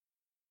comfortable.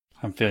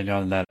 I'm feeling you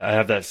on that. I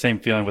have that same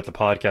feeling with the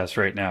podcast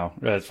right now.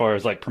 As far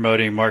as like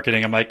promoting,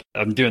 marketing,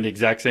 I'm doing the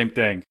exact same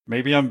thing.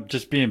 Maybe I'm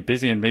just being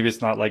busy, and maybe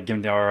it's not like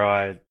giving the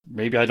ROI.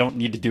 Maybe I don't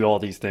need to do all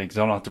these things.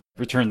 I don't have to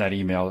return that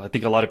email. I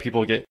think a lot of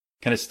people get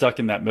kind of stuck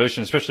in that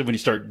motion, especially when you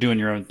start doing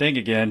your own thing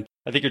again.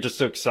 I think you're just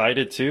so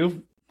excited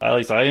too. At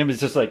least I am.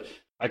 It's just like,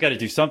 I got to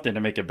do something to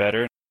make it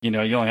better. You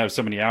only have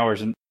so many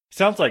hours, and it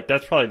sounds like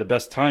that's probably the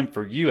best time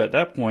for you at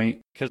that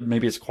point, because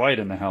maybe it's quiet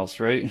in the house,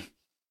 right?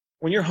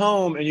 when you're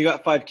home and you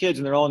got 5 kids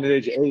and they're all under the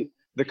age of 8,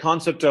 the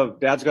concept of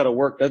dad's got to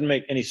work doesn't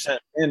make any sense.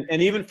 And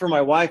even for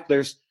my wife,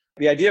 there's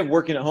the idea of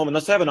working at home.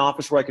 Unless I have an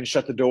office where I can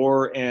shut the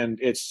door and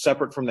it's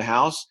separate from the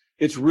house,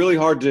 it's really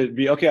hard to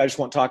be, okay, I just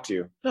won't talk to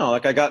you. No,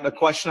 like I got a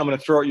question, I'm going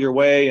to throw it your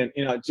way. And,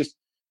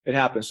 it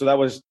happens. So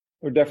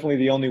were definitely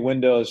the only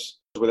windows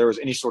where there was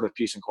any sort of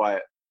peace and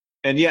quiet.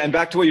 And yeah, and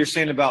back to what you're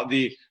saying about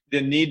the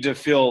need to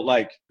feel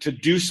like to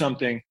do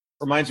something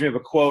reminds me of a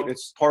quote.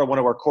 It's part of one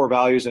of our core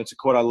values, and it's a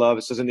quote I love.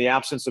 It says, in the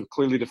absence of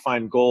clearly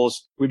defined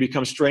goals, we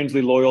become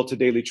strangely loyal to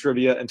daily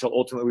trivia until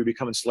ultimately we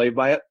become enslaved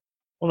by it.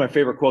 One of my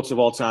favorite quotes of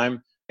all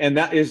time. And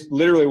that is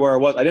literally where I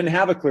was. I didn't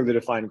have a clearly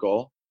defined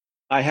goal.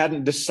 I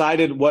hadn't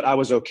decided what I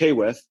was okay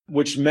with,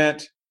 which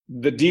meant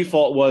the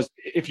default was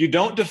if you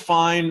don't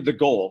define the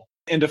goal,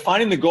 and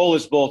defining the goal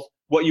is both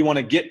what you want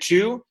to get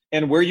to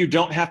and where you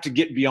don't have to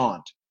get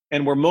beyond.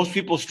 And where most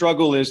people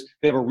struggle is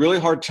they have a really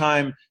hard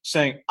time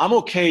saying, I'm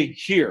okay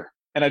here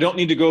and I don't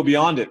need to go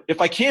beyond it. If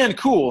I can,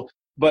 cool,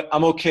 but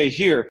I'm okay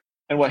here.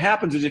 And what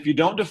happens is if you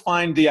don't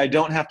define the I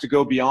don't have to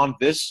go beyond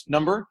this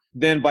number,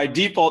 then by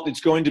default,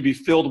 it's going to be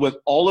filled with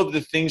all of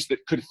the things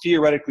that could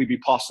theoretically be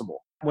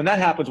possible. When that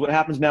happens, what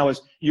happens now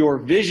is your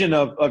vision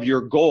of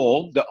your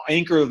goal, the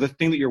anchor of the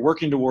thing that you're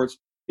working towards,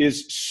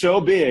 is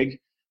so big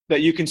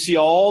that you can see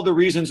all the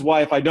reasons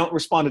why if I don't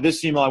respond to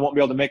this email, I won't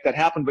be able to make that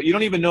happen. But you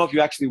don't even know if you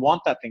actually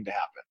want that thing to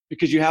happen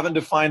because you haven't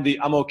defined the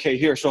I'm okay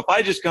here. So if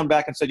I just come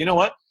back and said, you know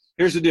what,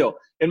 here's the deal.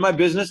 In my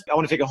business, I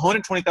want to take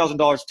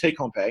 $120,000 take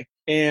home pay.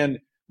 And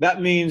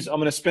that means I'm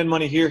going to spend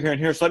money here, here,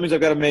 and here. So that means I've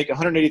got to make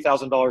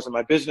 $180,000 in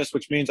my business,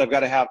 which means I've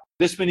got to have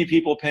this many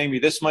people paying me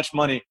this much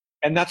money.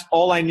 And that's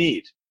all I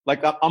need.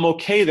 Like I'm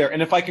okay there.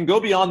 And if I can go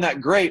beyond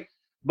that, great.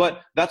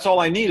 But that's all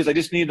I need is I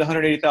just need the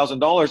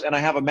 $180,000. And I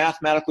have a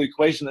mathematical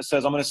equation that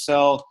says I'm going to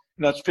sell,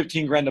 that's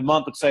 $15,000 a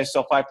month. Let's say I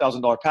sell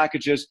 $5,000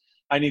 packages.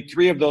 I need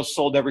 3 of those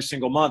sold every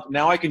single month.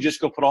 Now I can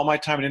just go put all my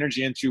time and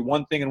energy into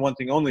one thing and one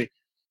thing only,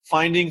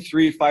 finding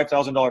 3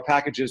 $5,000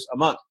 packages a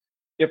month.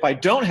 If I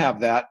don't have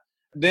that,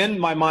 then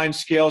my mind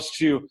scales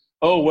to,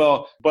 oh,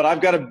 well, but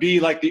I've got to be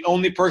like the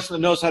only person that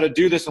knows how to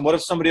do this. And what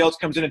if somebody else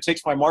comes in and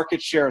takes my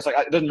market share? It's like,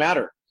 it doesn't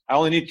matter. I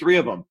only need 3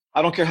 of them.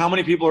 I don't care how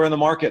many people are in the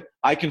market.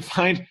 I can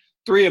find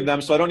 3 of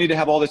them. So I don't need to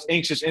have all this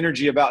anxious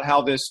energy about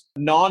how this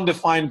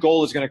non-defined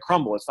goal is going to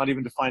crumble. It's not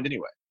even defined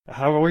anyway.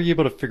 How were you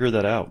able to figure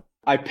that out?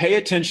 I pay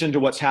attention to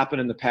what's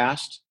happened in the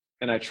past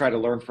and I try to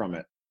learn from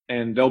it.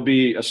 And there'll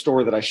be a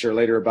story that I share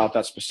later about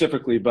that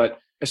specifically. But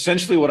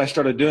essentially what I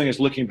started doing is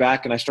looking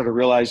back and I started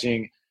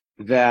realizing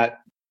that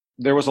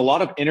there was a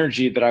lot of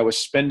energy that I was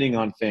spending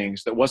on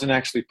things that wasn't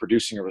actually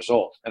producing a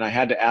result. And I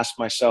had to ask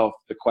myself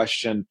the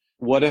question,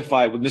 what if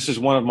this is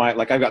one of my,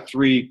 I've got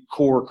 3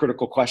 core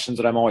critical questions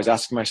that I'm always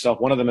asking myself.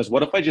 One of them is,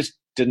 what if I just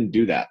didn't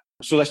do that?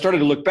 So I started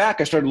to look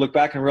back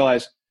and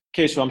realize,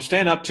 okay, so I'm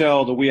staying up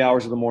till the wee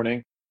hours of the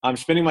morning. I'm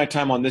spending my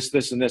time on this,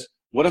 this, and this.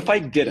 What if I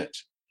didn't?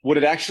 Would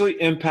it actually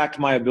impact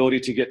my ability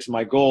to get to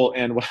my goal?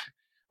 And what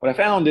I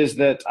found is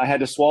that I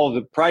had to swallow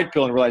the pride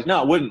pill and realize,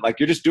 no, it wouldn't.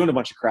 You're just doing a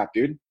bunch of crap,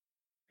 dude.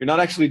 You're not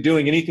actually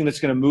doing anything that's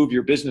going to move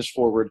your business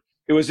forward.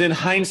 It was in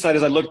hindsight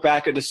as I looked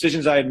back at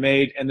decisions I had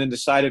made and then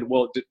decided,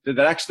 well, did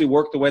that actually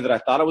work the way that I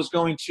thought it was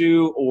going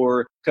to,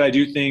 or could I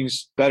do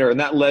things better? And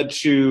that led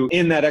to,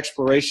 in that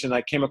exploration,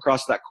 I came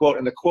across that quote,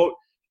 and the quote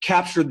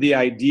captured the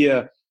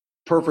idea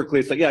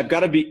perfectly. It's like, yeah, I've got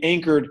to be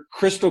anchored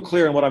crystal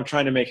clear in what I'm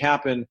trying to make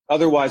happen.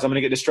 Otherwise, I'm going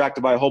to get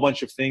distracted by a whole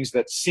bunch of things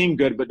that seem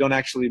good, but don't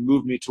actually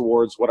move me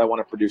towards what I want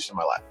to produce in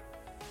my life.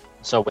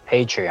 So with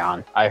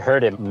Patreon, I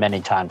heard it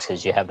many times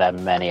because you have that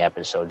many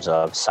episodes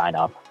of sign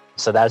up.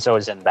 So that's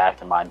always in the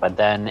back of mind. But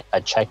then I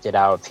checked it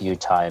out a few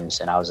times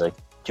and I was like,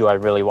 do I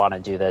really want to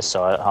do this?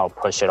 So I'll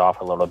push it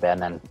off a little bit.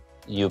 And then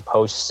you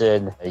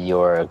posted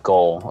your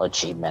goal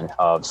achievement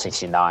of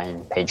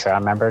 69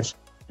 Patreon members.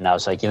 And I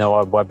was like, you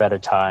know what better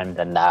time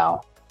than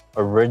now?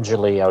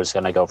 Originally, I was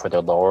going to go for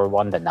the lower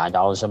one, the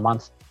 $9 a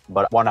month.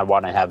 But 1, I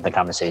want to have the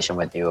conversation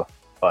with you.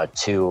 But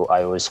 2,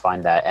 I always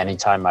find that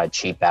anytime I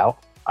cheap out,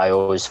 I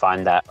always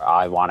find that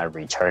I want to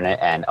return it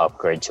and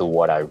upgrade to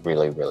what I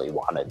really, really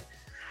wanted.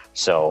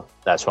 So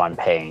that's why I'm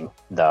paying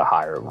the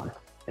higher one,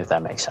 if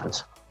that makes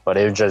sense. But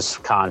it was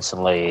just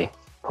constantly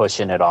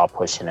pushing it off.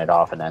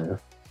 And then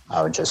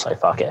I was just like,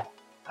 fuck it.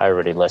 I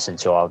already listened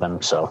to all of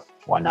them, so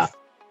why not?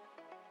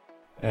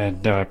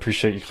 And no, I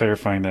appreciate you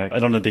clarifying that. I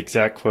don't know the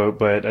exact quote,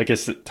 but I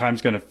guess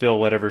time's going to fill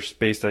whatever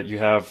space that you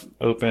have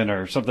open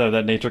or something of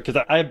that nature.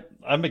 Because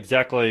I'm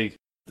exactly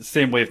the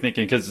same way of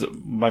thinking. Because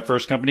my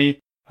first company,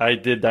 I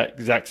did that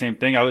exact same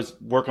thing. I was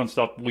work on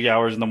stuff wee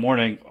hours in the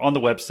morning on the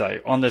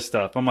website, on this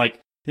stuff. I'm like,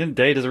 at the end of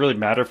the day, does it really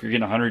matter if you're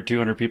getting 100,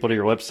 200 people to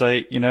your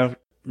website?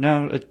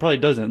 No, it probably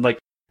doesn't.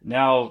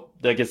 Now,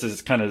 I guess this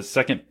is kind of the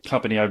second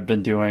company I've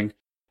been doing.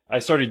 I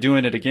started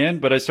doing it again,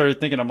 but I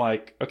started thinking, I'm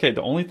like, okay,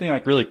 the only thing I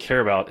really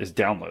care about is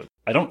download.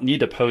 I don't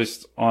need to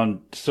post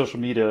on social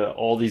media,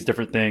 all these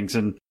different things.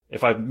 And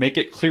if I make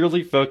it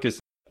clearly focused,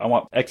 I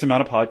want X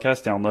amount of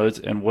podcast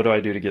downloads. And what do I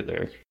do to get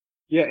there?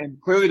 Yeah,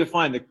 and clearly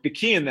defined. The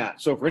key in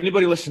that. So for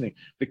anybody listening,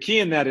 the key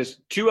in that is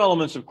two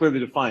elements of clearly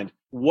defined: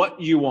 what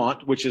you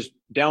want, which is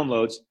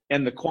downloads,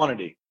 and the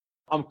quantity.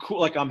 I'm cool,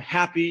 like I'm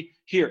happy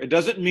here. It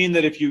doesn't mean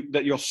that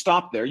that you'll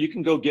stop there. You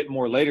can go get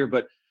more later,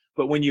 but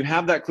when you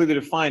have that clearly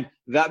defined,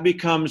 that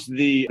becomes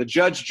the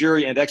judge,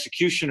 jury, and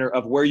executioner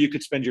of where you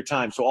could spend your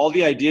time. So all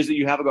the ideas that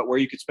you have about where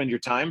you could spend your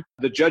time,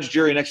 the judge,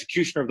 jury, and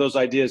executioner of those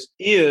ideas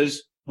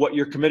is what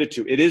you're committed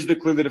to. It is the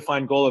clearly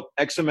defined goal of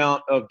X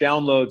amount of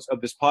downloads of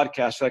this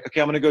podcast. You're like,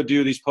 okay, I'm going to go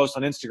do these posts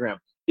on Instagram.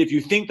 If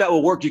you think that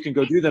will work, you can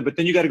go do them, but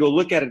then you got to go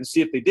look at it and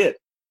see if they did.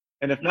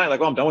 And if not, like,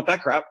 well, I'm done with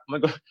that crap. I'm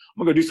gonna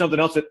go do something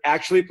else that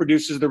actually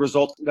produces the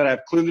results that I have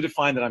clearly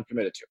defined that I'm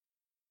committed to.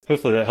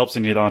 Hopefully that helps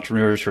any of the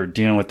entrepreneurs who are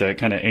dealing with that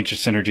kind of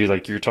anxious energy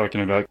like you're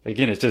talking about.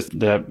 Again, it's just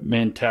that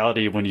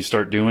mentality when you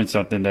start doing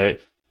something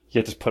that you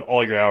have to put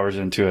all your hours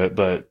into it,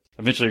 but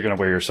eventually you're going to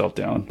wear yourself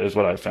down, is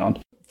what I found.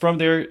 From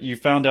there, you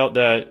found out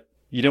that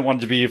you didn't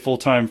want to be a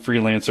full-time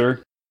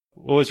freelancer.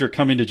 What was your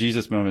coming to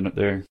Jesus moment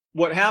there?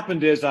 What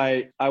happened is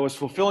I was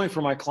fulfilling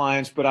for my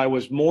clients, but I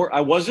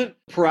wasn't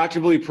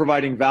proactively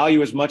providing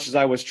value as much as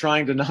I was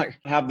trying to not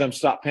have them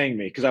stop paying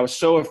me, because I was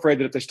so afraid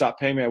that if they stopped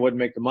paying me, I wouldn't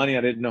make the money.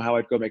 I didn't know how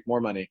I'd go make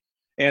more money.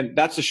 And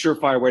that's a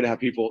surefire way to have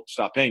people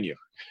stop paying you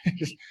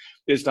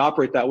is to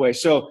operate that way.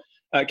 So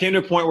it came to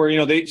a point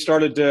where, they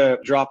started to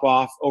drop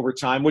off over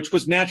time, which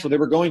was natural. They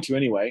were going to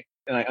anyway.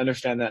 And I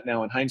understand that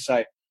now in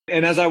hindsight.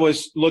 And as I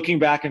was looking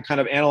back and kind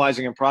of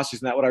analyzing and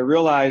processing that, what I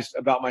realized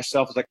about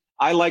myself is like,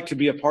 I like to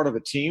be a part of a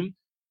team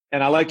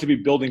and I like to be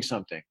building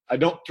something. I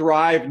don't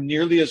thrive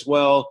nearly as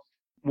well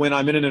when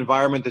I'm in an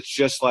environment that's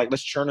just like,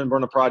 let's churn and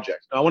burn a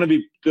project. I want to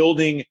be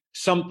building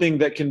something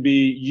that can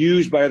be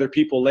used by other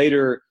people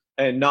later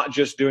and not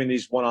just doing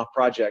these one-off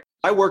projects.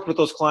 I worked with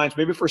those clients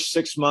maybe for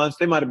 6 months.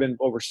 They might've been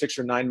over 6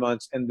 or 9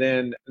 months. And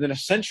then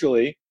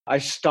essentially I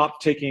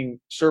stopped taking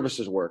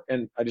services work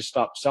and I just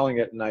stopped selling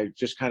it. And I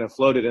just kind of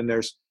floated. And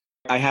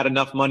I had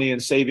enough money in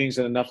savings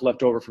and enough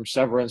left over from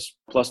severance,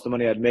 plus the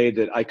money I'd made,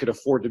 that I could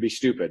afford to be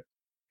stupid.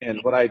 And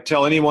what I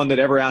tell anyone that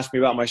ever asks me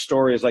about my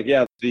story is like,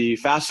 yeah, the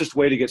fastest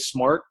way to get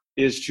smart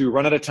is to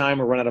run out of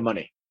time or run out of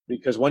money.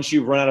 Because once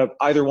you've run out of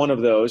either one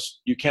of those,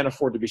 you can't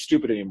afford to be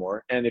stupid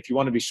anymore. And if you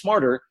want to be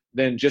smarter,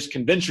 then just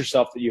convince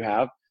yourself that you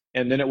have,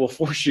 and then it will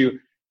force you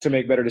to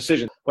make better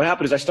decisions. What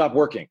happened is I stopped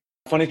working.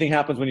 Funny thing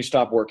happens when you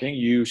stop working,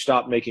 you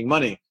stop making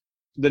money.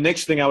 The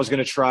next thing I was going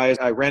to try is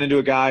I ran into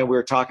a guy and we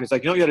were talking. He's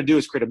like, what you got to do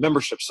is create a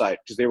membership site,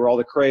 because they were all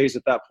the craze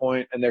at that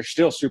point and they're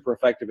still super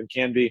effective and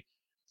can be.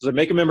 So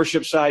make a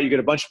membership site, you get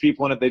a bunch of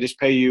people in it. They just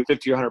pay you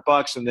 $50 or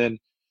 $100 and then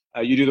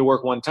you do the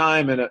work one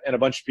time and a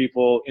bunch of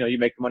people, you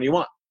make the money you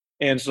want.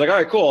 And so like, all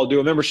right, cool, I'll do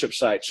a membership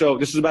site. So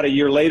this is about a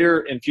year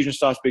later and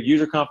Fusionsoft's big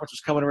user conference was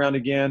coming around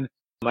again.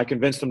 I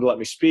convinced them to let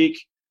me speak.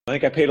 I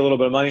think I paid a little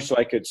bit of money so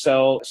I could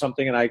sell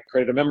something, and I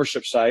created a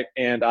membership site.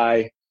 And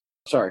let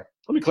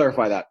me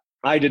clarify that.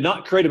 I did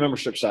not create a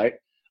membership site.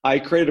 I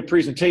created a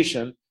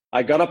presentation.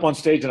 I got up on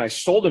stage and I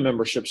sold a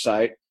membership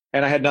site,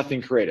 and I had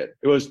nothing created.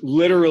 It was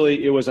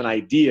an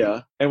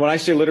idea. And when I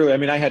say literally, I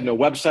mean, I had no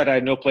website. I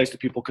had no place that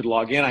people could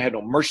log in. I had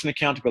no merchant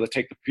account to be able to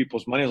take the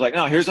people's money. I was like,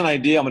 no, here's an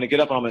idea. I'm going to get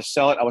up and I'm going to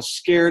sell it. I was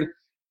scared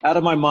out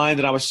of my mind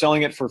that I was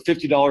selling it for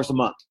 $50 a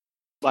month.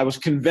 I was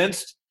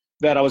convinced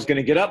that I was going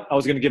to get up, I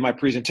was going to give my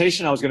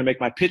presentation, I was going to make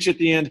my pitch at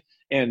the end,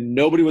 and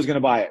nobody was going to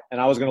buy it. And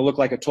I was going to look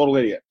like a total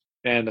idiot.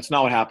 And that's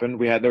not what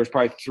happened. There was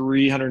probably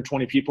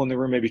 320 people in the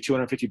room, maybe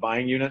 250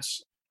 buying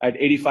units. I had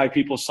 85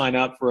 people sign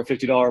up for a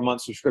 $50 a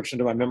month subscription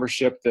to my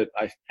membership that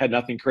I had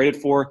nothing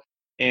created for.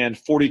 And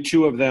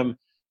 42 of them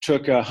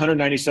took a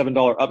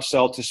 $197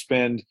 upsell to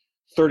spend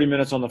 30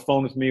 minutes on the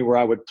phone with me, where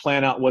I would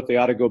plan out what they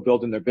ought to go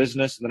build in their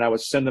business. And then I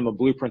would send them a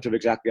blueprint of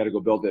exactly how to go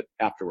build it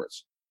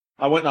afterwards.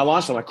 I went and I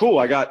launched. I'm like, cool,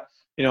 I got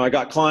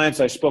clients.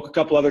 I spoke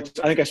I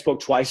think I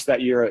spoke twice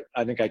that year.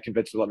 I think I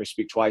convinced them to let me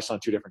speak twice on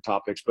 2 different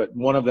topics, but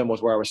one of them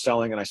was where I was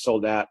selling and I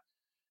sold that.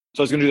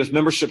 So I was going to do this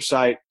membership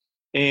site,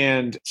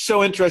 and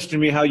so interested in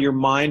me how your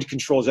mind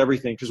controls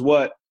everything. Because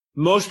what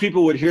most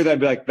people would hear that and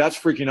be like, that's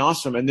freaking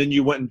awesome. And then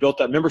you went and built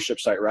that membership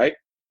site, right?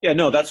 Yeah,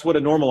 no, that's what a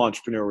normal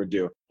entrepreneur would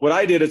do. What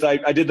I did is I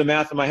did the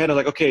math in my head. I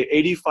was like, okay,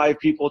 85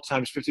 people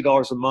times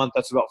 $50 a month.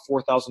 That's about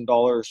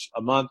 $4,000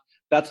 a month.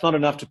 That's not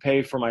enough to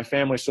pay for my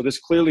family. So this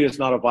clearly is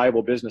not a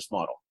viable business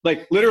model.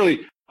 Like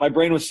literally my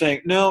brain was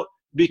saying, no,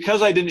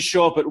 because I didn't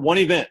show up at one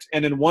event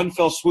and in one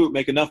fell swoop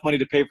make enough money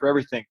to pay for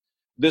everything,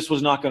 this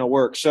was not going to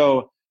work.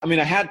 So, I mean,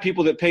 I had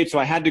people that paid, so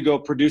I had to go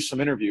produce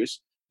some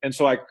interviews. And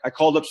so I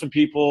called up some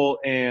people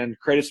and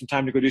created some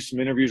time to go do some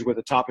interviews with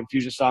a top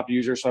Infusionsoft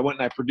user. So I went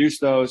and I produced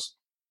those,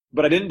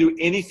 but I didn't do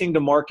anything to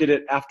market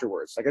it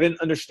afterwards. Like I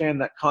didn't understand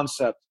that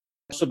concept.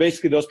 So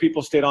basically those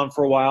people stayed on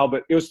for a while,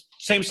 but it was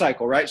same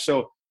cycle, right?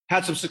 So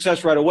had some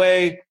success right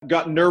away,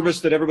 got nervous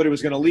that everybody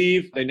was going to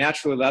leave. They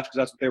naturally left because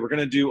that's what they were going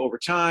to do over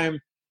time.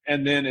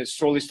 And then it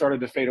slowly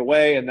started to fade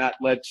away, and that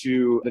led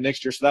to the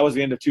next year. So that was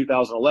the end of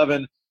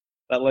 2011.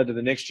 That led to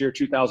the next year,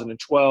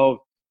 2012.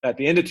 At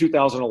the end of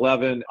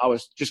 2011, I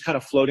was just kind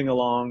of floating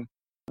along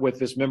with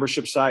this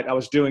membership site. I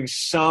was doing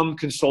some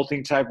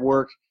consulting type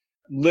work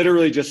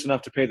literally just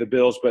enough to pay the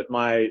bills. But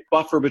my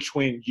buffer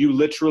between you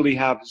literally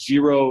have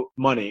zero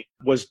money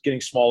was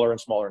getting smaller and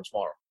smaller and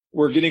smaller.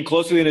 We're getting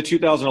close to the end of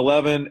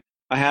 2011.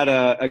 I had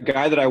a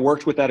guy that I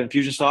worked with at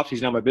Infusionsoft.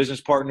 He's now my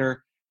business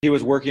partner. He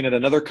was working at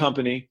another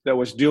company that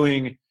was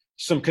doing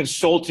some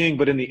consulting,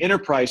 but in the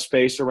enterprise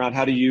space around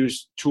how to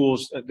use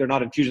tools. They're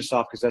not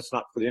Infusionsoft because that's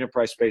not for the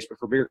enterprise space, but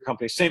for bigger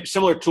companies,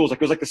 similar tools. Like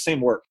it was like the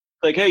same work.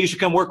 Like, hey, you should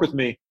come work with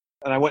me.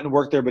 And I went and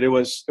worked there, but it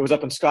was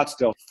up in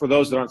Scottsdale. For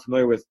those that aren't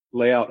familiar with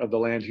layout of the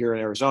land here in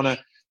Arizona,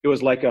 it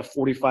was like a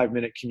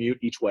 45-minute commute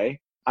each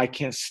way. I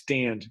can't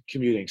stand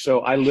commuting.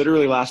 So I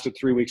literally lasted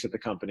 3 weeks at the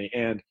company.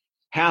 And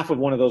half of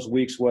one of those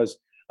weeks was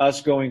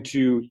us going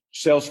to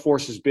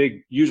Salesforce's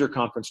big user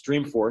conference,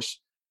 Dreamforce.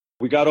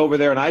 We got over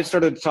there and I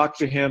started to talk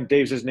to him,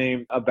 Dave's his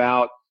name,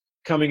 about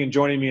coming and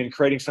joining me and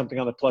creating something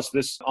on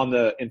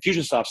the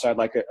Infusionsoft side,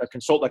 like a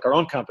consult, like our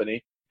own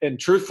company. And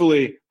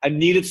truthfully, I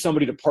needed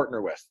somebody to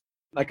partner with.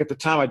 Like at the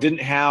time, I didn't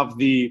have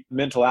the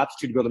mental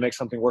aptitude to be able to make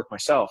something work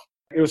myself.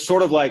 It was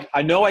sort of like,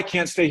 I know I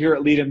can't stay here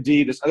at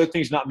LeadMD. This other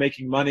thing's not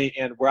making money.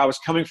 And where I was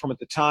coming from at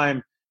the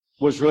time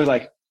was really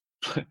like,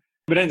 but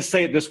I didn't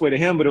say it this way to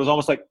him, but it was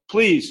almost like,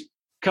 please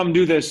come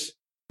do this,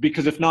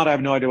 because if not, I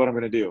have no idea what I'm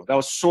going to do. That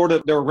was sort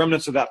of, there were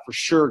remnants of that for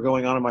sure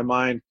going on in my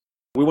mind.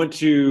 We went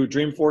to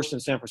Dreamforce in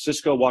San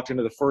Francisco, walked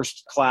into the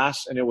first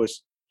class, and it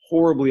was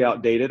horribly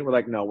outdated. We're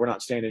like, no, we're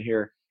not staying in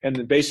here. And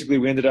then basically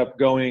we ended up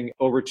going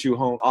over to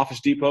Home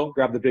Office Depot,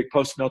 grabbed the big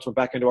Post-it notes, went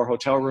back into our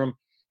hotel room,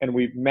 and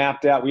we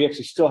mapped out, we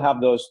actually still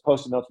have those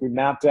Post-it notes. We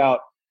mapped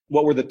out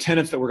what were the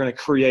tenets that were going to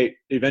create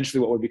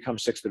eventually what would become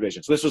Sixth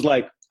Division. So this was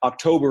like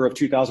October of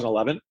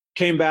 2011.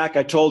 Came back,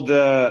 I told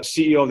the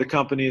CEO of the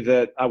company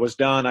that I was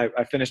done.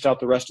 I finished out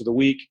the rest of the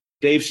week.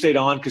 Dave stayed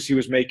on because he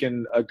was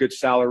making a good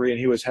salary and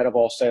he was head of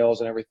all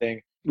sales and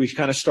everything. We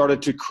kind of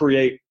started to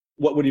create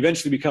what would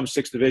eventually become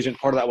Sixth Division.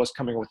 Part of that was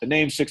coming up with the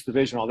name Sixth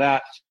Division, all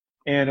that.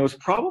 And it was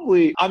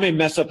probably, I may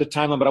mess up the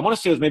timeline, but I want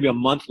to say it was maybe a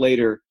month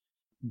later.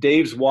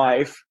 Dave's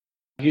wife,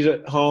 he's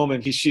at home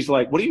and she's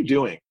like, what are you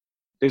doing?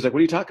 Dave's like, what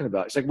are you talking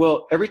about? He's like,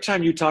 well, every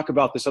time you talk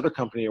about this other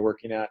company you're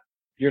working at,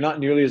 you're not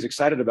nearly as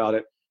excited about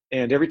it.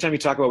 And every time you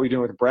talk about what you're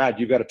doing with Brad,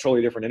 you've got a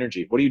totally different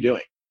energy. What are you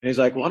doing? And he's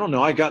like, well, I don't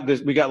know. I got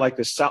this. We got like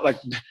this, like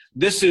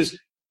this is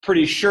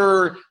pretty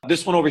sure.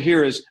 This one over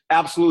here is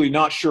absolutely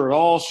not sure at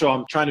all. So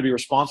I'm trying to be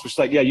responsible. It's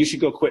like, yeah, you should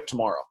go quit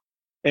tomorrow.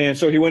 And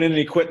so he went in and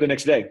he quit the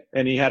next day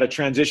and he had a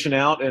transition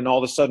out. And all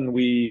of a sudden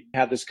we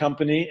had this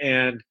company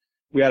and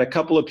we had a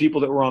couple of people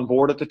that were on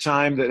board at the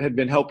time that had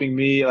been helping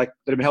me, like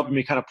that had been helping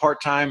me kind of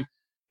part-time.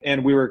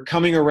 And we were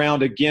coming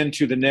around again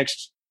to the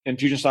next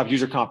Infusionsoft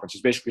user conference.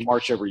 It's basically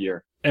March every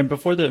year. And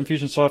before the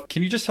Infusionsoft,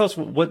 can you just tell us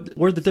what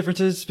were the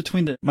differences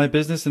between my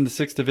business and the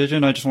Sixth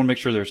Division? I just want to make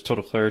sure there's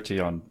total clarity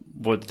on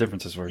what the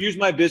differences were. Use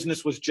My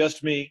Business was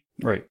just me.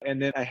 Right. And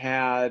then I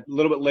had a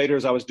little bit later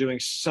as I was doing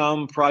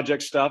some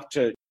project stuff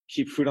to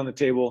keep food on the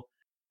table.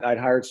 I'd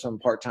hired some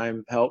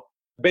part-time help.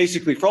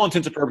 Basically, for all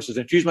intents and purposes,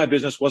 Infuse My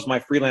Business was my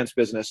freelance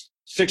business.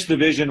 Sixth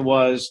Division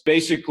was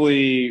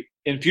basically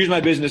Infuse My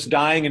Business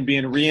dying and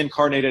being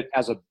reincarnated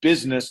as a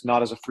business,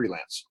 not as a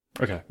freelance.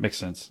 Okay, makes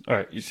sense. All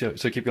right,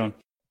 so keep going.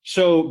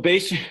 So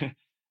basically,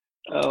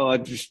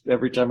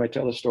 every time I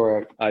tell the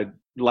story, I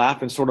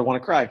laugh and sort of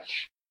want to cry.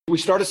 We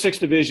started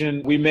Sixth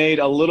Division. We made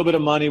a little bit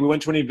of money. We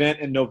went to an event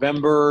in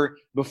November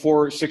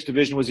before Sixth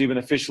Division was even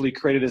officially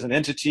created as an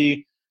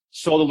entity.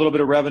 Sold a little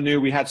bit of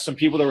revenue. We had some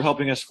people that were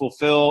helping us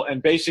fulfill.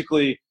 And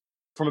basically,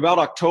 from about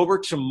October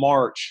to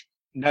March,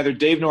 neither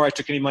Dave nor I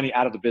took any money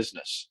out of the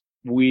business.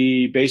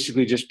 We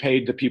basically just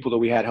paid the people that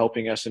we had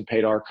helping us and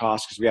paid our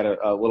costs because we had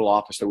a little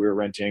office that we were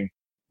renting.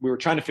 We were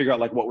trying to figure out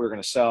like what we were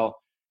going to sell.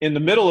 In the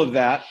middle of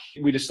that,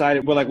 we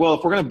decided, we're like, well,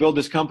 if we're going to build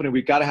this company,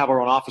 we've got to have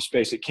our own office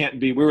space. It can't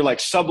be, we were like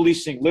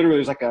subleasing, literally it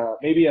was like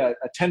maybe a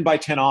 10 by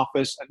 10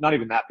 office, not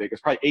even that big.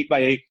 It's probably 8 by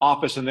 8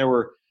 office. And there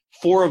were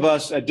 4 of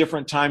us at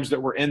different times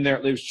that were in there.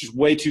 It was just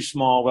way too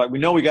small. Like, we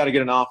know we got to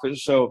get an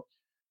office. So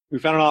we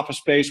found an office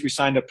space. We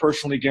signed a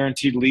personally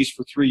guaranteed lease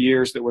for 3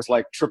 years that was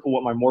like triple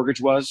what my mortgage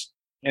was.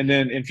 And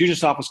then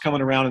Infusionsoft was coming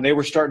around and they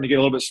were starting to get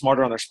a little bit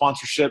smarter on their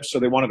sponsorships. So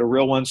they wanted a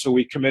real one. So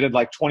we committed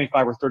like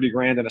 25 or 30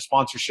 grand in a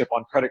sponsorship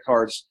on credit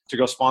cards to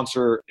go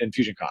sponsor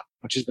InfusionCon,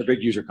 which is the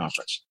big user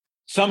conference.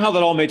 Somehow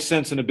that all made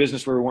sense in a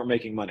business where we weren't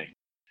making money.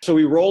 So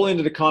we roll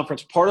into the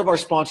conference. Part of our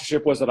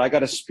sponsorship was that I got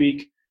to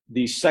speak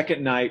the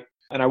second night.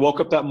 And I woke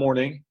up that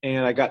morning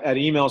and I got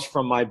emails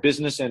from my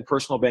business and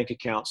personal bank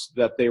accounts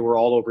that they were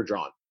all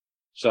overdrawn.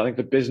 So I think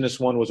the business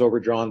one was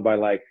overdrawn by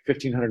like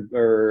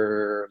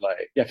 $1,500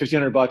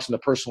 $1,500, and the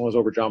personal was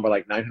overdrawn by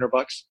like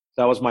 $900.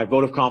 That was my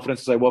vote of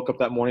confidence as I woke up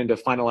that morning to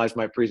finalize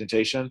my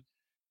presentation.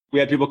 We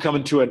had people come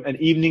into an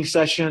evening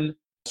session.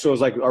 So it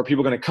was like, are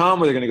people going to come?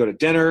 Or are they going to go to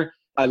dinner?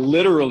 I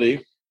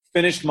literally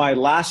finished my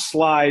last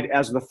slide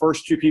as the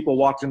first 2 people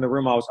walked in the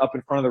room. I was up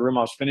in front of the room.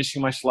 I was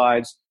finishing my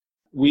slides.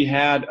 We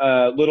had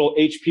a little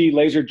HP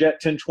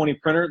LaserJet 1020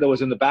 printer that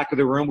was in the back of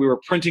the room. We were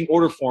printing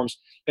order forms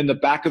in the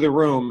back of the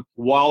room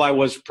while I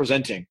was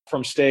presenting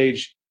from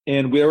stage.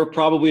 And we were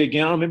probably,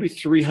 again, I don't know, maybe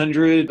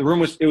 300.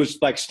 It was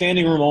like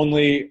standing room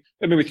only,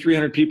 maybe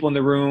 300 people in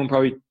the room,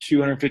 probably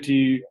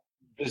 250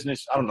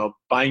 business, I don't know,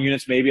 buying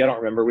units maybe. I don't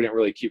remember. We didn't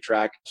really keep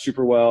track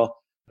super well.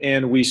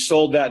 And we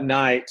sold that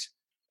night.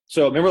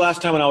 So remember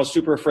last time when I was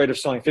super afraid of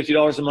selling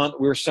 $50 a month,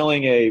 we were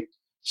selling a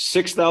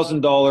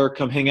 $6,000,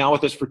 come hang out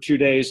with us for 2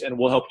 days and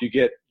we'll help you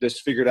get this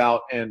figured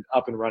out and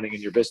up and running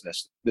in your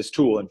business, this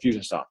tool,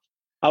 Infusionsoft.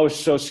 I was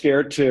so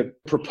scared to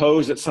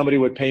propose that somebody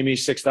would pay me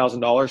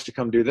 $6,000 to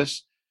come do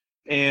this.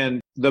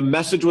 And the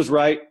message was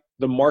right.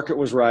 The market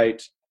was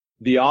right.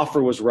 The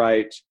offer was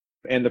right.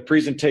 And the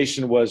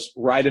presentation was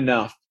right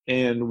enough.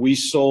 And we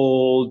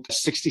sold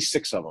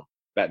 66 of them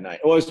that night.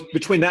 It was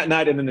between that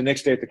night and then the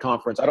next day at the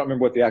conference. I don't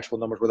remember what the actual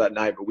numbers were that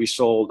night, but we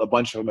sold a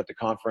bunch of them at the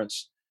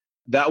conference.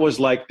 That was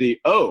like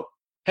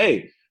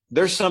hey,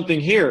 there's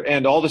something here.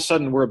 And all of a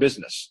sudden we're a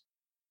business.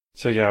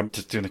 So yeah, I'm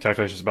just doing the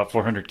calculations, about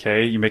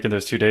 400K you make in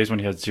those 2 days when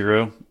you had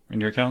zero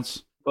in your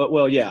accounts?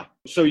 Well, yeah.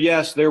 So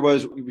yes, we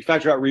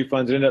factored out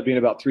refunds. It ended up being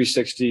about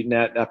 360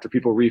 net after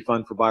people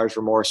refund for buyer's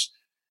remorse.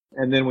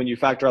 And then when you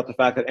factor out the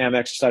fact that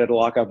Amex decided to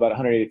lock up about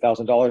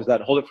 $180,000,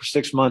 that hold it for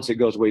 6 months, it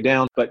goes way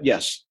down. But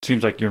yes.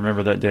 Seems like you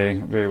remember that day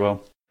very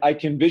well. I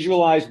can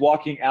visualize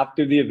walking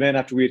after the event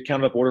after we had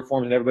counted up order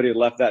forms and everybody had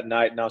left that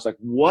night. And I was like,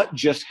 what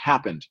just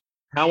happened?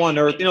 How on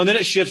earth? Then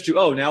it shifts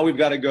to, now we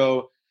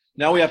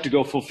have to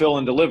go fulfill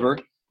and deliver.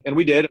 And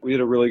we did. We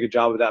did a really good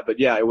job of that. But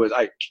yeah,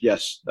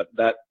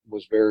 that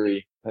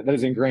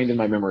is ingrained in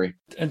my memory.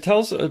 And tell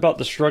us about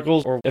the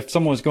struggles, or if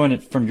someone was going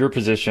from your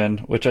position,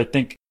 which I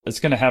think it's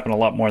going to happen a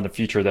lot more in the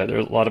future, that there are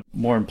a lot of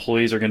more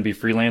employees are going to be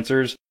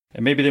freelancers.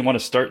 And maybe they want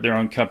to start their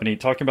own company,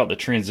 talking about the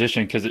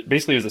transition, because it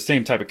basically is the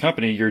same type of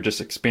company. You're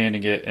just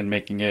expanding it and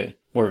making it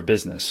more of a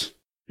business.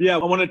 Yeah, I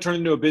wanted to turn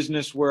into a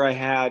business where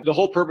the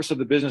whole purpose of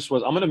the business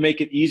was I'm going to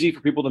make it easy for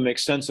people to make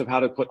sense of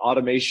how to put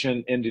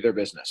automation into their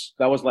business.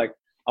 That was like,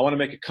 I want to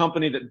make a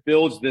company that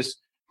builds this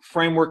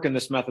framework and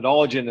this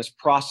methodology and this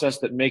process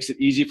that makes it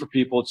easy for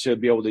people to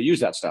be able to use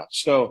that stuff.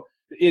 So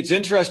it's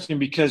interesting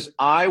because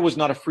I was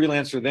not a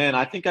freelancer then.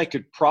 I think I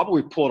could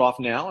probably pull it off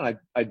now and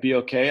I'd be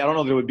okay. I don't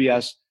know that it would be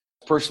as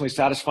personally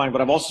satisfying, but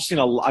I've also seen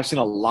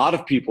a lot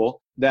of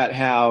people that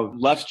have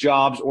left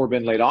jobs or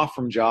been laid off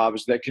from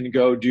jobs that can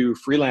go do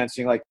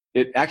freelancing. Like,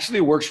 it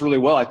actually works really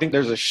well. I think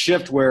there's a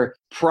shift where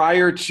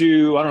prior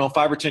to,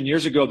 5 or 10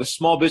 years ago, the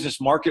small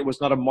business market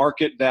was not a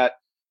market that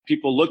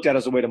people looked at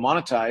as a way to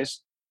monetize.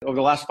 Over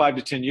the last 5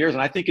 to 10 years,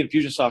 and I think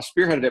Infusionsoft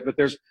spearheaded it, but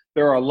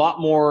there are a lot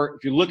more.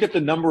 If you look at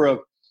the number of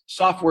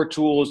software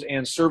tools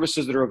and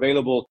services that are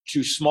available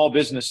to small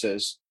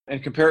businesses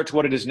and compare it to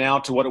what it is now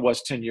to what it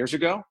was 10 years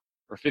ago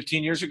or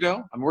 15 years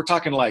ago, I mean, we're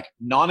talking like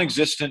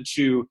non-existent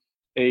to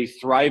a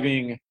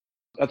thriving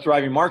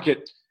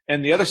market.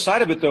 And the other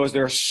side of it, though, is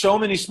there are so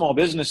many small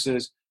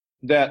businesses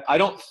that I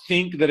don't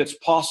think it's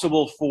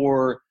possible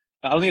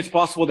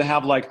to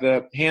have like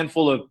the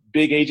handful of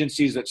big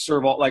agencies that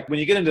serve all, like when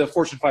you get into the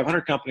Fortune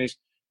 500 companies,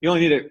 you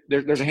only need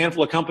there's a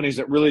handful of companies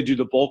that really do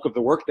the bulk of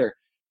the work there.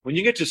 When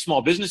you get to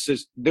small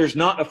businesses, there's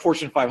not a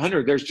Fortune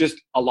 500, there's just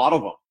a lot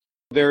of them.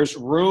 There's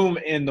room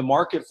in the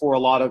market for a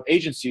lot of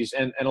agencies,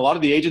 and a lot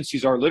of the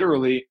agencies are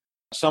literally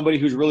somebody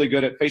who's really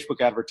good at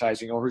Facebook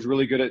advertising or who's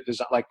really good at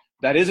design. Like,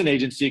 that is an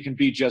agency, it can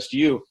be just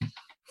you.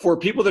 For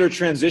people that are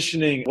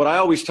transitioning, what I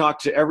always talk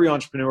to every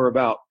entrepreneur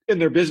about in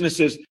their business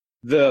is,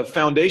 the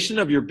foundation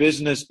of your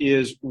business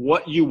is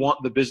what you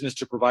want the business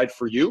to provide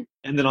for you.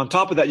 And then on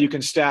top of that, you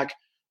can stack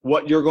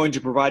what you're going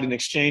to provide in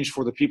exchange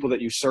for the people that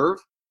you serve.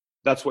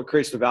 That's what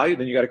creates the value.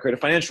 Then you got to create a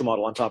financial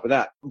model on top of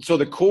that. So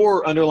the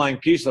core underlying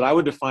piece that I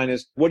would define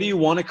is, what do you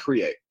want to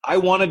create? I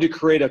wanted to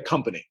create a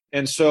company.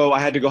 And so I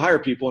had to go hire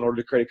people in order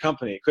to create a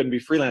company. It couldn't be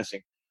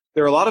freelancing.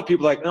 There are a lot of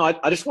people like, no,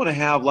 I just want to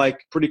have like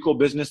pretty cool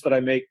business that I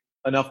make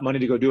enough money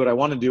to go do what I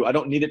want to do. I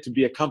don't need it to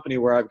be a company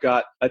where I've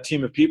got a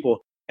team of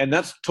people. And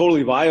that's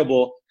totally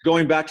viable.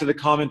 Going back to the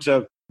comment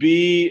of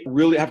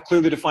have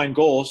clearly defined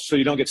goals so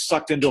you don't get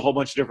sucked into a whole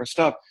bunch of different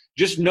stuff.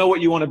 Just know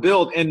what you want to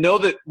build, and know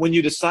that when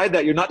you decide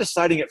that, you're not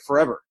deciding it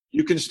forever.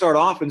 You can start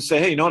off and say,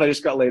 hey, you know what? I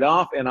just got laid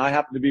off and I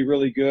happen to be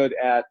really good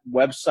at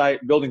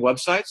building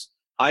websites.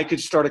 I could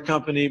start a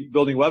company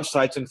building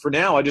websites. And for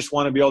now, I just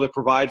want to be able to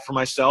provide for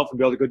myself and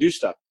be able to go do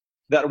stuff.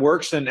 That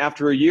works. And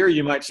after a year,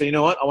 you might say, you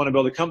know what? I want to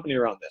build a company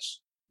around this.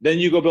 Then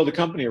you go build a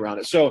company around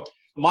it. So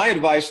my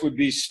advice would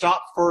be,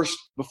 stop first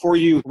before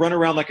you run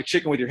around like a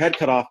chicken with your head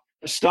cut off.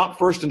 Stop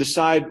first and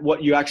decide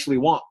what you actually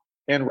want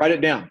and write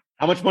it down.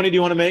 How much money do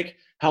you want to make?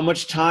 How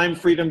much time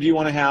freedom do you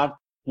want to have?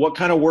 What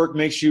kind of work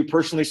makes you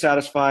personally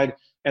satisfied?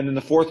 And then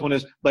the fourth one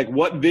is, like,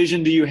 what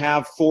vision do you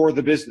have for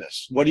the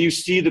business? What do you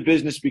see the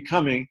business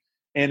becoming?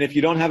 And if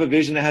you don't have a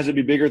vision that has to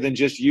be bigger than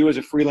just you as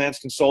a freelance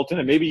consultant,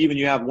 and maybe even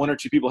you have 1 or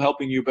 2 people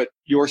helping you, but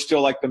you're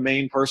still like the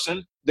main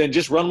person, then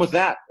just run with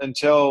that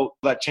until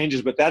that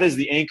changes. But that is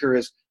the anchor,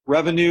 is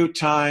revenue,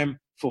 time,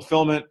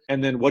 fulfillment,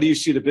 and then what do you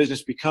see the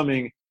business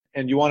becoming?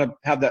 And you want to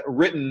have that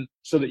written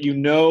so that you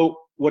know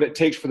what it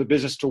takes for the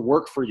business to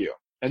work for you.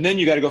 And then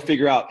you got to go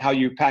figure out how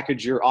you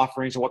package your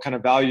offerings and what kind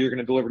of value you're going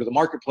to deliver to the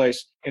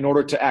marketplace in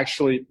order to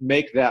actually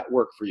make that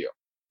work for you.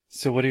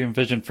 So what do you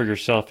envision for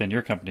yourself and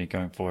your company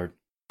going forward?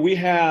 There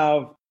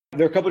are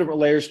a couple of different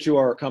layers to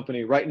our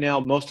company. Right now,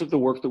 most of the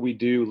work that we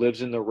do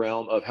lives in the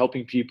realm of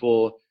helping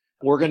people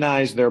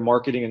organize their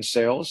marketing and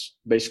sales,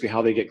 basically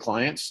how they get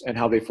clients and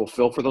how they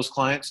fulfill for those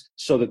clients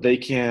so that they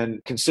can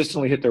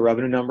consistently hit their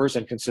revenue numbers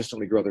and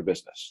consistently grow their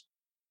business.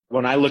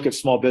 When I look at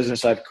small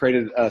business, I've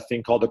created a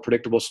thing called the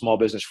Predictable Small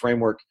Business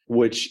Framework,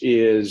 which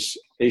is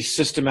a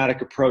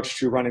systematic approach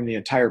to running the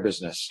entire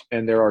business.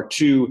 And there are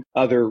two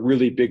other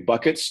really big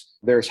buckets.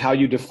 There's how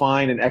you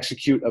define and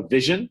execute a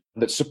vision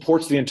that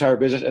supports the entire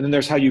business. And then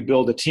there's how you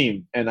build a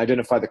team and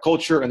identify the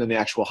culture and then the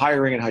actual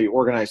hiring and how you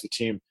organize the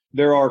team.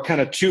 There are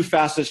kind of two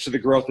facets to the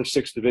growth of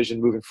Sixth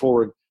Division moving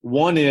forward.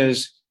 One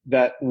is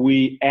that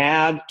we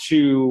add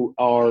to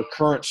our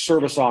current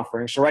service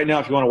offering. So right now,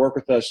 if you want to work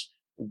with us,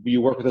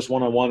 you work with us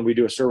one-on-one, we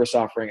do a service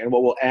offering. And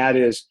what we'll add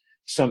is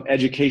some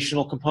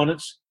educational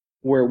components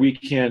where we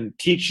can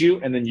teach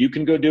you and then you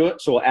can go do it.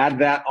 So we'll add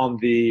that on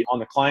the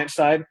client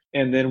side.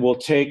 And then we'll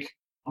take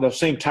the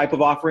same type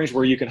of offerings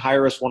where you can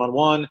hire us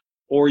one-on-one,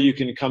 or you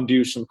can come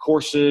do some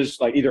courses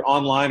like either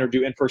online or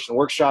do in-person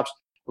workshops.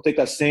 We'll take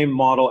that same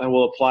model and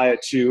we'll apply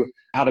it to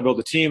how to build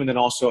a team and then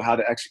also how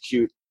to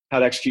execute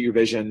your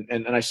vision.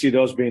 And I see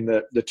those being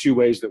the two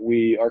ways that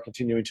we are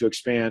continuing to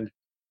expand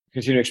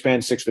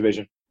Sixth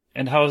Division.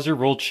 And how has your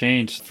role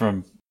changed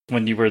from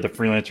when you were the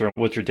freelancer?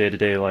 What's your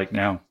day-to-day like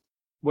now?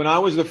 When I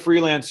was the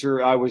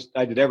freelancer,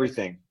 I did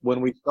everything.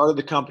 When we started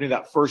the company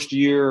that first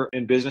year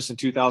in business in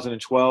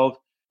 2012,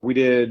 we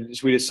did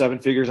 7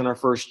 figures in our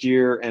first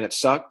year, and it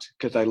sucked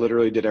because I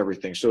literally did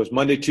everything. So it was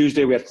Monday,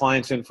 Tuesday, we had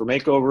clients in for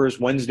makeovers.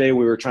 Wednesday,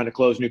 we were trying to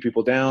close new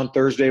people down.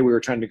 Thursday, we were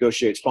trying to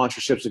negotiate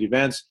sponsorships at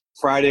events.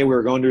 Friday, we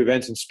were going to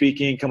events and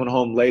speaking, coming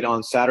home late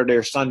on Saturday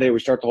or Sunday. We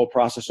start the whole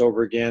process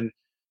over again.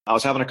 I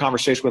was having a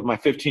conversation with my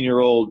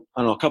 15-year-old,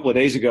 a couple of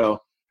days ago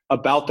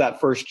about that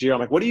first year. I'm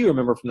like, what do you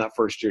remember from that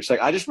first year? It's like,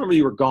 I just remember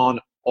you were gone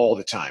all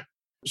the time.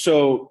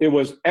 So it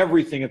was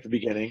everything at the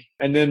beginning.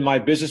 And then my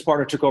business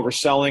partner took over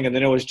selling, and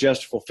then it was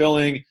just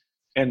fulfilling.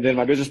 And then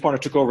my business partner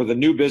took over the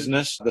new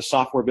business, the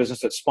software business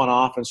that spun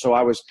off. And so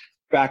I was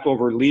back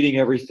over leading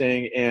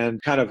everything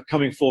and kind of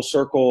coming full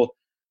circle.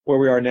 Where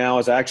we are now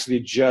is I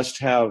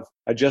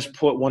just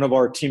put one of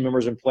our team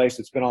members in place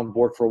that's been on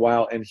board for a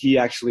while, and he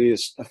actually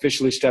is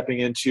officially stepping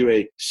into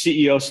a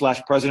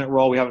CEO/president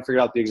role. We haven't figured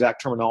out the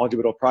exact terminology,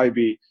 but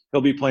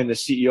he'll be playing the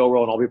CEO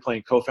role and I'll be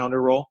playing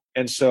co-founder role.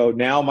 And so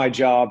now my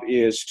job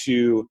is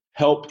to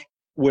help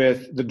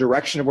with the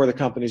direction of where the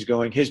company's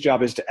going. His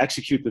job is to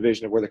execute the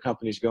vision of where the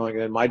company's going.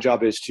 And then my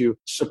job is to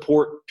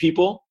support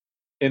people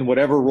in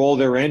whatever role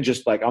they're in,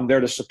 just like I'm there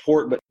to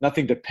support, but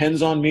nothing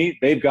depends on me.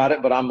 They've got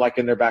it, but I'm like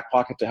in their back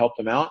pocket to help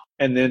them out.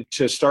 And then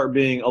to start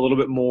being a little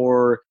bit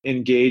more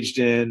engaged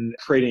in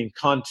creating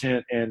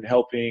content and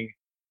helping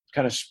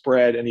kind of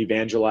spread and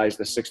evangelize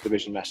the Sixth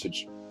Division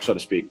message, so to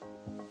speak.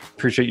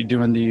 Appreciate you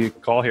doing the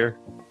call here.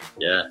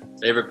 Yeah.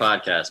 Favorite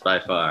podcast by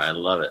far. I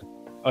love it.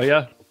 Oh,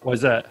 yeah? Why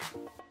is that?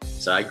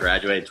 So I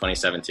graduated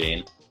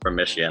 2017 from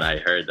Michigan. I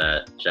heard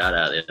that shout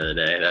out the other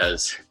day. That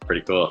was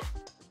pretty cool.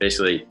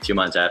 Basically, 2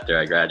 months after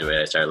I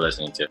graduated, I started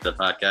listening to the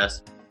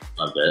podcast.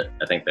 Loved it.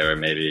 I think there were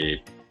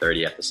maybe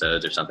 30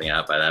 episodes or something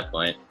out by that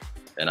point.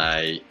 And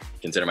I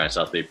consider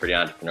myself to be pretty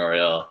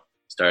entrepreneurial.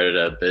 Started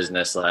a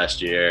business last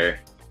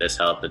year. This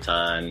helped a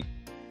ton.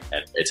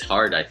 And it's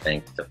hard, I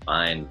think, to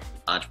find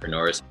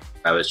entrepreneurs.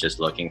 I was just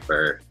looking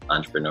for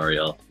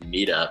entrepreneurial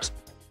meetups.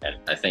 And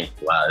I think,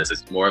 wow, this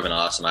is more of an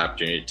awesome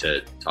opportunity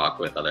to talk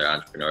with other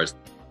entrepreneurs.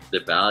 The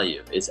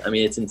value is,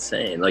 it's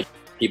insane. Like,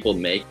 people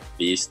make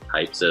these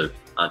types of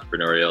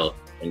entrepreneurial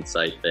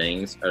insight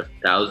things are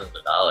thousands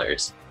of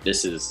dollars.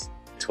 This is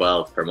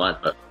 12 per month,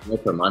 but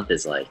 12 per month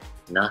is like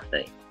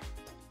nothing.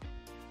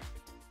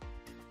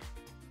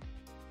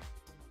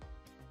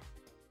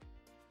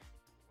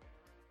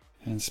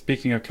 And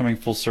speaking of coming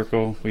full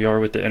circle, we are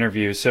with the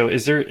interview. So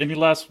is there any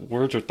last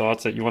words or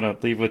thoughts that you want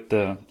to leave with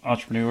the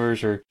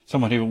entrepreneurs or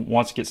someone who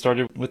wants to get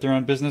started with their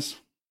own business?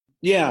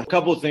 Yeah, a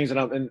couple of things,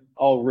 and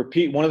I'll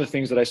repeat one of the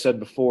things that I said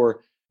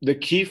before. The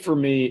key for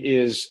me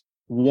is,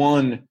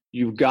 one,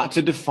 you've got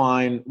to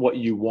define what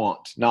you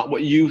want, not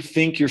what you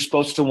think you're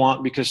supposed to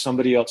want because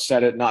somebody else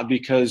said it, not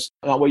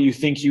what you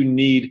think you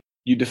need.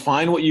 You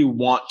define what you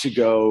want to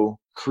go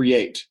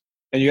create,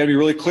 and you got to be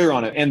really clear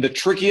on it. And the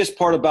trickiest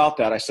part about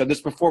that, I said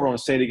this before, but I want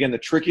to say it again. The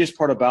trickiest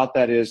part about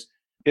that is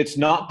it's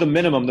not the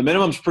minimum. The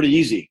minimum's pretty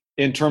easy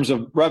in terms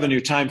of revenue,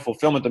 time,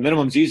 fulfillment. The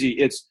minimum's easy.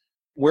 It's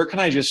where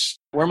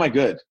am I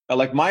good?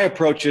 Like, my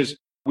approach is,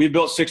 we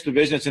built Sixth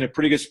Division. It's in a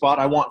pretty good spot.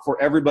 I want for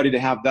everybody to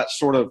have that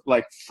sort of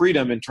like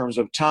freedom in terms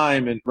of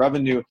time and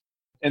revenue.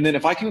 And then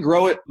if I can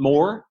grow it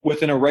more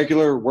within a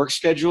regular work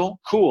schedule,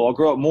 cool, I'll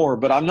grow it more,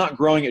 but I'm not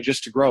growing it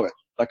just to grow it.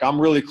 Like,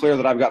 I'm really clear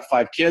that I've got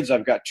 5 kids.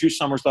 I've got 2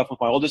 summers left with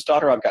my oldest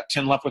daughter. I've got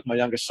 10 left with my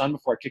youngest son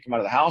before I kick him out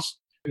of the house.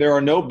 There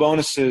are no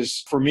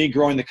bonuses for me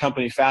growing the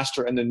company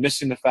faster and then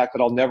missing the fact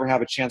that I'll never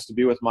have a chance to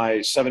be with my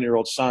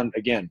 7-year-old son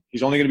again.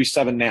 He's only going to be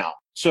 7 now.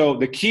 So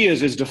the key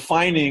is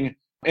defining,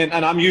 and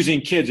I'm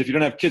using kids. If you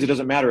don't have kids, it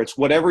doesn't matter. It's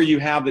whatever you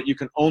have that you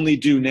can only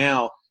do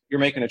now you're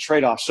making a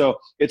trade-off. So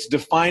it's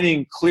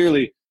defining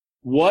clearly,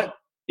 what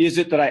is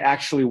it that I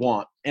actually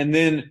want? And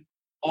then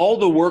all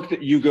the work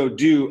that you go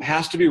do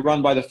has to be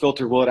run by the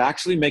filter. Will it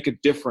actually make a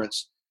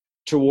difference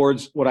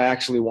towards what I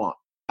actually want?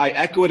 I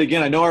echo it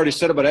again. I know I already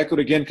said it, but I echo it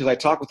again because I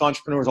talk with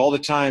entrepreneurs all the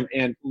time,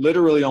 and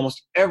literally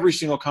almost every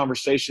single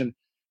conversation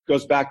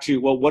goes back to,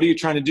 well, what are you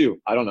trying to do?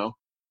 I don't know.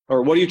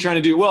 Or what are you trying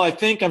to do? Well, I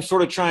think I'm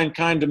sort of trying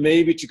kind of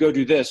maybe to go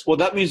do this. Well,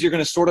 that means you're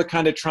going to sort of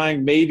kind of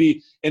trying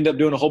maybe end up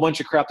doing a whole bunch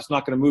of crap that's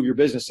not going to move your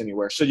business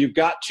anywhere. So you've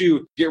got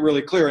to get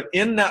really clear. And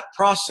in that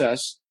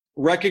process,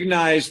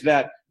 recognize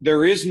that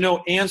there is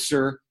no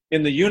answer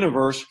in the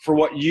universe for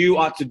what you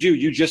ought to do.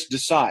 You just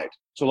decide.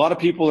 So a lot of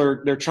people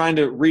they're trying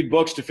to read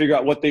books to figure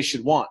out what they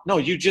should want. No,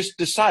 you just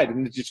decide,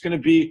 and it's going to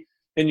be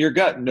in your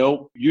gut.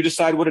 No, you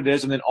decide what it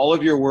is, and then all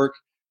of your work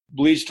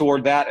bleeds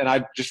toward that. And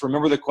I just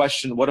remember the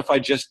question, what if I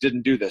just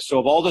didn't do this? So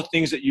of all the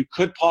things that you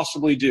could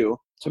possibly do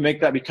to make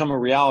that become a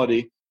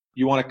reality,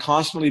 you want to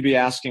constantly be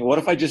asking, what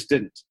if I just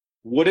didn't?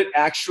 Would it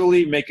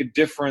actually make a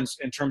difference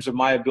in terms of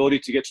my ability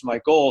to get to my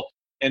goal?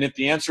 And if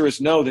the answer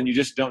is no, then you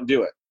just don't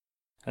do it.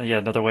 Yeah,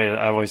 another way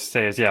I always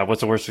say is,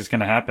 what's the worst that's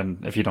going to happen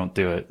if you don't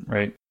do it,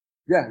 right?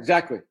 Yeah,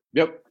 exactly.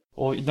 Yep.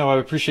 Well, I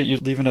appreciate you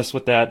leaving us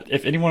with that.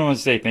 If anyone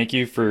wants to say thank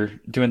you for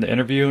doing the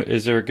interview,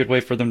 is there a good way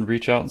for them to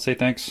reach out and say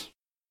thanks?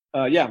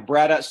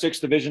 Brad at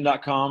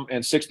sixthdivision.com,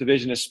 and Sixth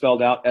Division is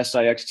spelled out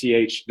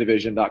SIXTH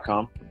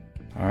division.com.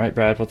 All right,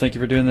 Brad. Well, thank you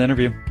for doing the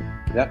interview.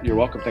 Yep, you're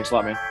welcome. Thanks a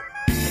lot, man.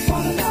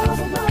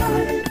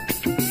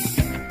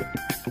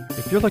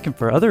 If you're looking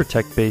for other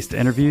tech-based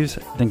interviews,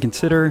 then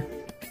consider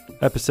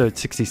episode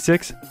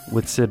 66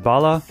 with Sid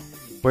Bala,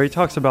 where he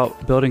talks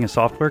about building a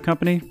software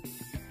company.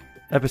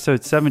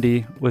 Episode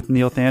 70 with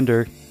Neil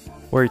Thander,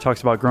 where he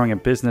talks about growing a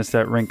business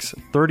that ranks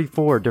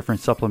 34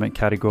 different supplement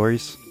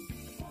categories.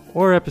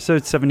 Or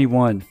episode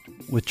 71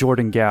 with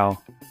Jordan Gao,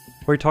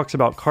 where he talks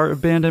about cart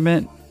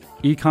abandonment,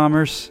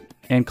 e-commerce,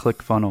 and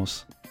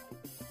ClickFunnels.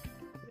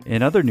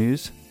 In other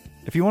news,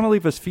 if you want to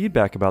leave us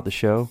feedback about the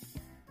show,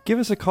 give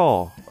us a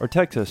call or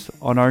text us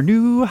on our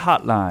new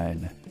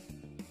hotline.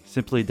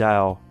 Simply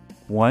dial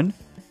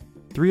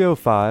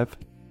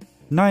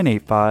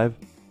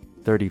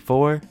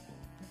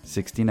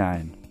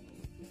 1-305-985-3469.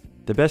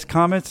 The best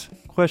comments,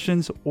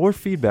 questions, or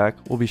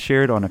feedback will be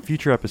shared on a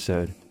future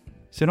episode,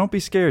 so don't be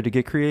scared to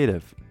get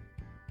creative.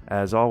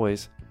 As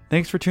always,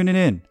 thanks for tuning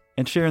in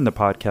and sharing the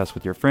podcast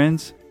with your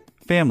friends,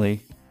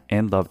 family,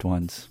 and loved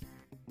ones.